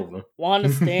took it over. Wanda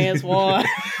stands one.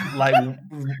 Like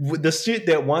the shit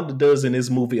that Wanda does in this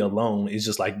movie alone is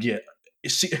just like, yeah,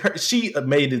 she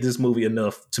made this movie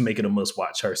enough to make it a must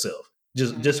watch herself.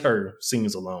 Just her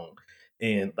scenes alone.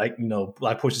 And like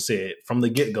Portia said, from the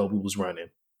get go we was running.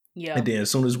 Yeah. And then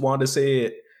as soon as Wanda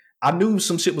said, I knew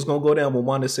some shit was gonna go down when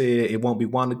Wanda said it won't be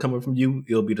Wanda coming from you,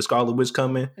 it'll be the Scarlet Witch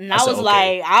coming. And I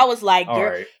was like,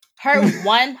 girl, right.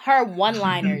 her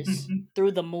one-liners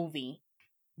through the movie.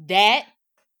 That,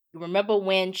 you remember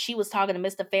when she was talking to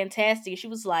Mr. Fantastic, he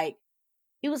was like,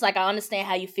 I understand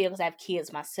how you feel because I have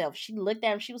kids myself. She looked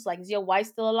at him, she was like, is your wife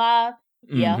still alive?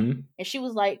 Mm-hmm. Yeah. And she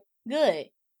was like, good.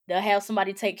 They'll have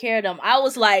somebody take care of them. I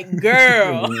was like,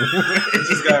 girl. It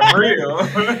just got real.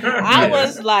 I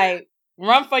was like,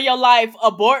 run for your life.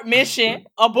 Abort mission.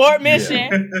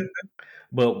 Yeah.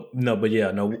 But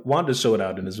Wanda showed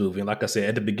out in this movie. And like I said,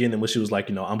 at the beginning when she was like,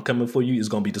 I'm coming for you, it's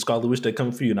going to be the Scarlet Witch that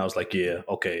coming for you. And I was like, yeah,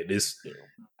 okay,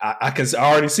 I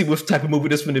already see what type of movie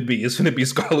this is going to be. It's going to be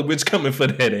Scarlet Witch coming for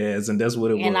that ass. And that's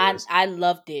what it was. And I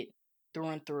loved it through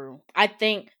and through. I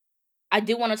think I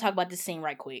do want to talk about this scene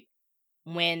right quick.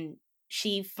 When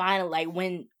she finally,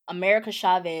 when America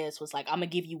Chavez was like, I'm going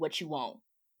to give you what you want.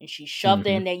 And she shoved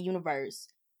her in that universe.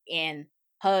 And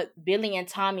Billy and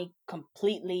Tommy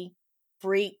completely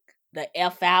freak the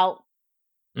F out.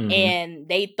 And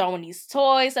they throwing these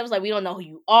toys. I was like, we don't know who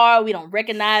you are. We don't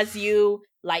recognize you.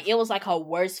 Like, it was like her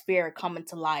worst fear coming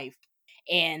to life.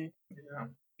 And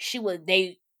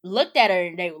they looked at her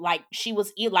and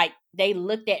they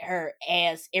looked at her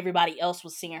as everybody else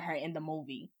was seeing her in the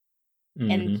movie.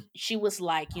 And she was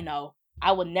like,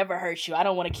 I would never hurt you. I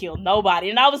don't want to kill nobody.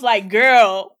 And I was like,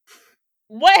 girl,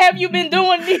 what have you been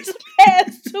doing these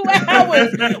past 2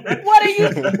 hours? What are you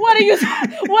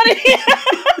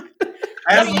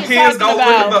As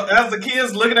the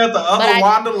kids looking at the other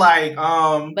Wanda, like,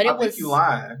 I think you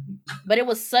lying. But it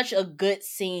was such a good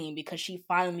scene because she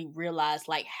finally realized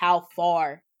like how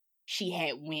far she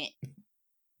had went.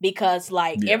 Because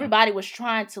everybody was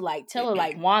trying to like tell her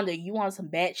like, Wanda, you want some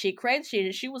bad shit, crazy shit,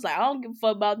 and she was like, I don't give a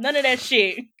fuck about none of that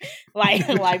shit. She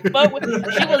was like,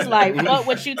 fuck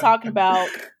what you talking about.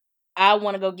 I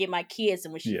want to go get my kids.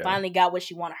 And when she finally got what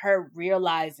she wanted, her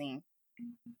realizing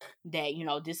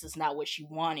that this is not what she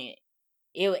wanted,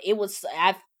 it was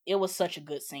such a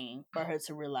good scene for her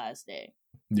to realize that.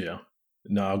 Yeah,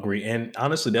 no, I agree. And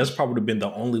honestly, that's probably been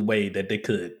the only way that they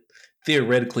could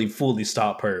theoretically fully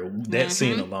stop her, that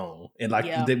scene alone. And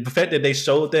the fact that they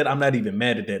showed that, I'm not even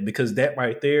mad at that, because that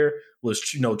right there was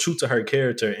true to her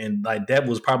character, and like that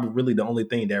was probably really the only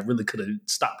thing that really could have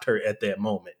stopped her at that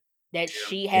moment. That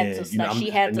she had to stop.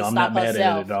 She had to stop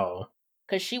herself at all,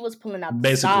 because she was pulling out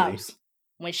the stops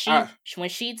when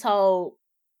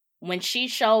she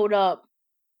showed up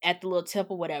at the little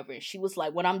temple, whatever. She was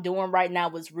like, "What I'm doing right now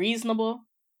was reasonable."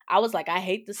 I was like, I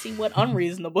hate to see what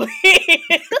unreasonable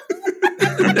is.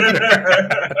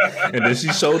 And then she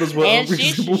showed us what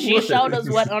unreasonable was. She showed us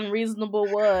what unreasonable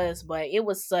was, but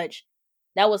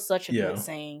that was such a good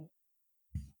scene.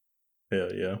 Hell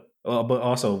yeah. But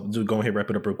also, just go ahead and wrap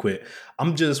it up real quick.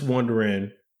 I'm just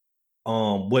wondering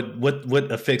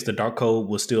what effects the Dark Code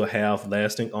will still have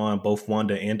lasting on both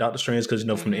Wanda and Doctor Strange, because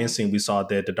from the end scene we saw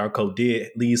that the Dark Code did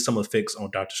leave some effects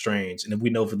on Doctor Strange, and if we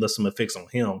know if it left some effects on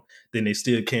him, then there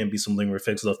still can be some lingering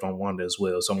effects left on Wanda as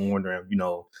well. So I'm wondering,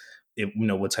 if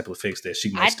what type of effects that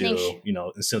she might and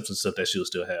symptoms stuff that she'll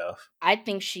still have. I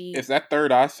think is that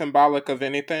third eye symbolic of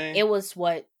anything? It was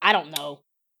what I don't know.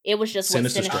 It was just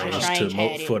Sinister what Sinister Strange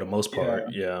had for the most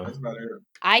part. Yeah. That's about it.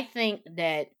 I think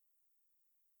that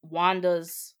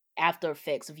Wanda's after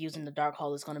effects of using the dark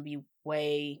hole is going to be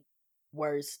way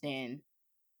worse than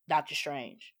Doctor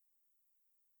Strange.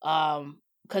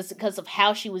 Because of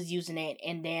how she was using it,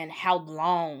 and then how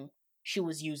long she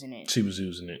was using it. She was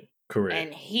using it, correct.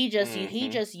 And he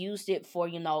just used it for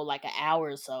like an hour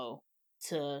or so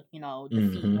to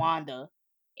defeat Wanda,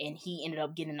 and he ended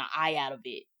up getting an eye out of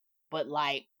it. But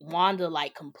like Wanda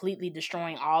completely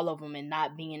destroying all of them and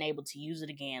not being able to use it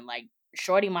again, like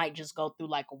Shorty might just go through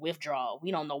like a withdrawal.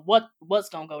 We don't know what's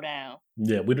gonna go down.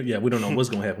 Yeah, we don't know what's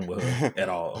gonna happen with her at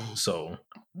all. So,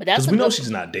 but that's because we know she's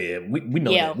not dead. We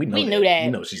know that. We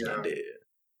know she's not dead.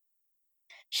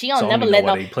 She don't So I never don't let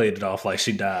know why no. they played it off like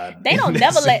she died. They don't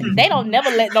never let. They don't never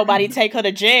let nobody take her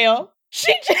to jail.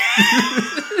 She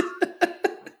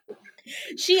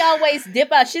always dip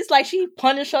out. She's like she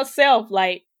punish herself.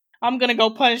 Like I'm gonna go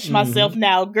punish myself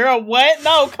now, girl. What?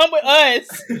 No, come with us.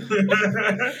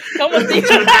 Come with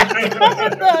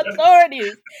the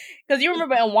authorities. Because you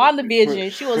remember in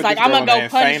WandaVision, she was Put like, this "I'm girl gonna in go the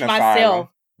punish insane myself." asylum.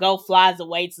 Go flies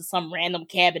away to some random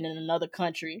cabin in another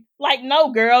country. Like,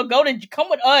 no, girl, come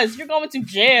with us. You're going to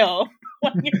jail.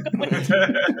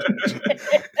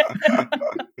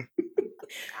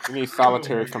 You need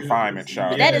solitary confinement,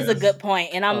 child. That is a good point,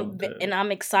 and Oh,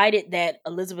 I'm excited that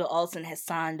Elizabeth Olsen has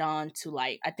signed on to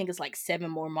I think it's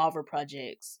 7 more Marvel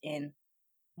projects, and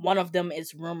one of them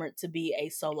is rumored to be a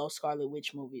solo Scarlet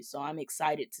Witch movie. So I'm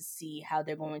excited to see how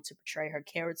they're going to portray her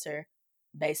character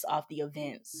based off the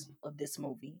events of this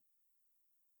movie.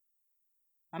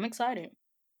 I'm excited.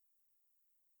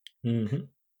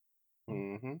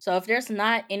 So if there's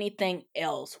not anything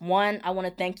else, one, I want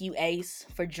to thank you, Ace,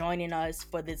 for joining us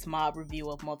for this mob review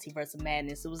of Multiverse of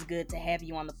Madness. It was good to have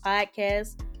you on the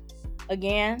podcast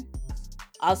again.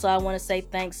 Also, I want to say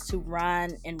thanks to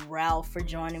Ryan and Ralph for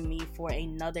joining me for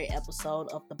another episode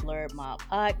of the Blurred Mob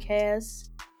podcast.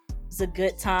 It's a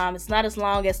good time. It's not as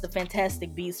long as the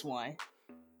Fantastic Beasts one,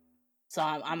 so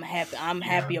I'm happy. I'm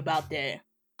happy about that.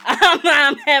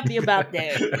 I'm happy about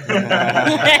that.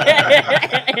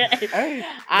 Hey,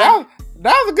 that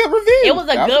was a good review. It was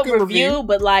a good review,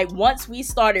 but once we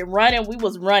started running, we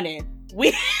was running.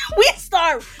 We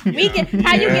get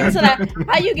how you get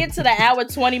to the hour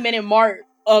 20-minute mark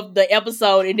of the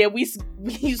episode, and then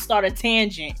you start a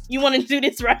tangent. You want to do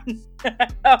this right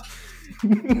now?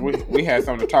 we had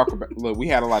something to talk about. Look, we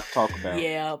had a lot to talk about.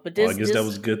 Yeah, but I guess that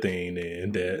was a good thing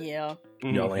then that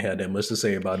y'all ain't had that much to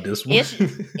say about this one.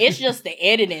 It's just the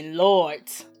editing, Lord,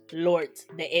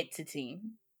 the editing.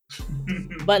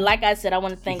 But like I said, I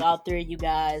want to thank all 3 of you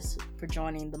guys for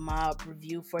joining the mob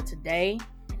review for today.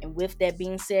 And with that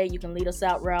being said, you can lead us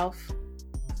out, Ralph.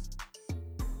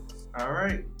 All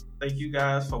right. Thank you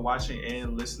guys for watching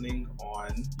and listening on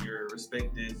your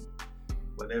respected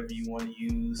whatever you want to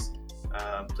use.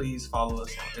 Please follow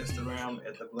us on Instagram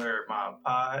at the Blurred Mob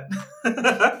Pod.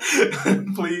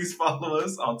 Please follow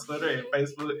us on Twitter and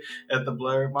Facebook at the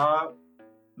Blurred Mob.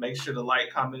 Make sure to like,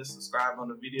 comment, and subscribe on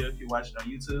the video if you're watching on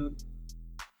YouTube.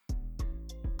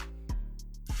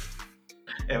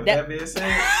 And with that being said,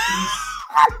 peace.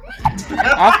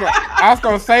 I was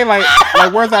gonna say like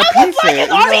where's our peace at? You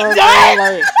know what I'm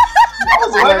saying?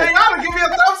 Y'all give me a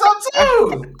thumbs up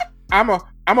too.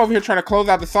 I'm over here trying to close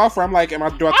out the software. I'm like, do I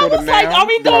throw them now? Are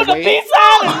we doing the peace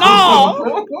out?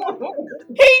 No.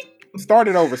 Start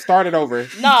it over.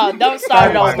 No, don't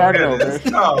start it over. Start it over.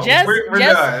 No,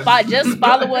 Just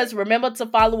follow us. Remember to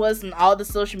follow us on all the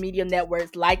social media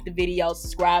networks. Like the video,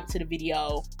 subscribe to the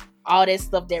video, all that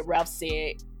stuff that Ralph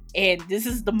said. And this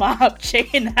is the mob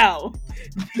checking out.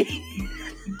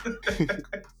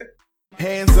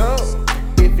 Hands up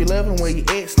if you love him when you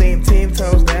ex, stand 10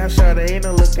 toes down. Shot ain't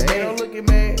no looking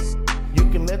man. You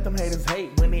can let them haters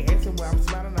hate when they asking why I'm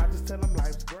smiling. I just tell them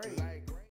life's great.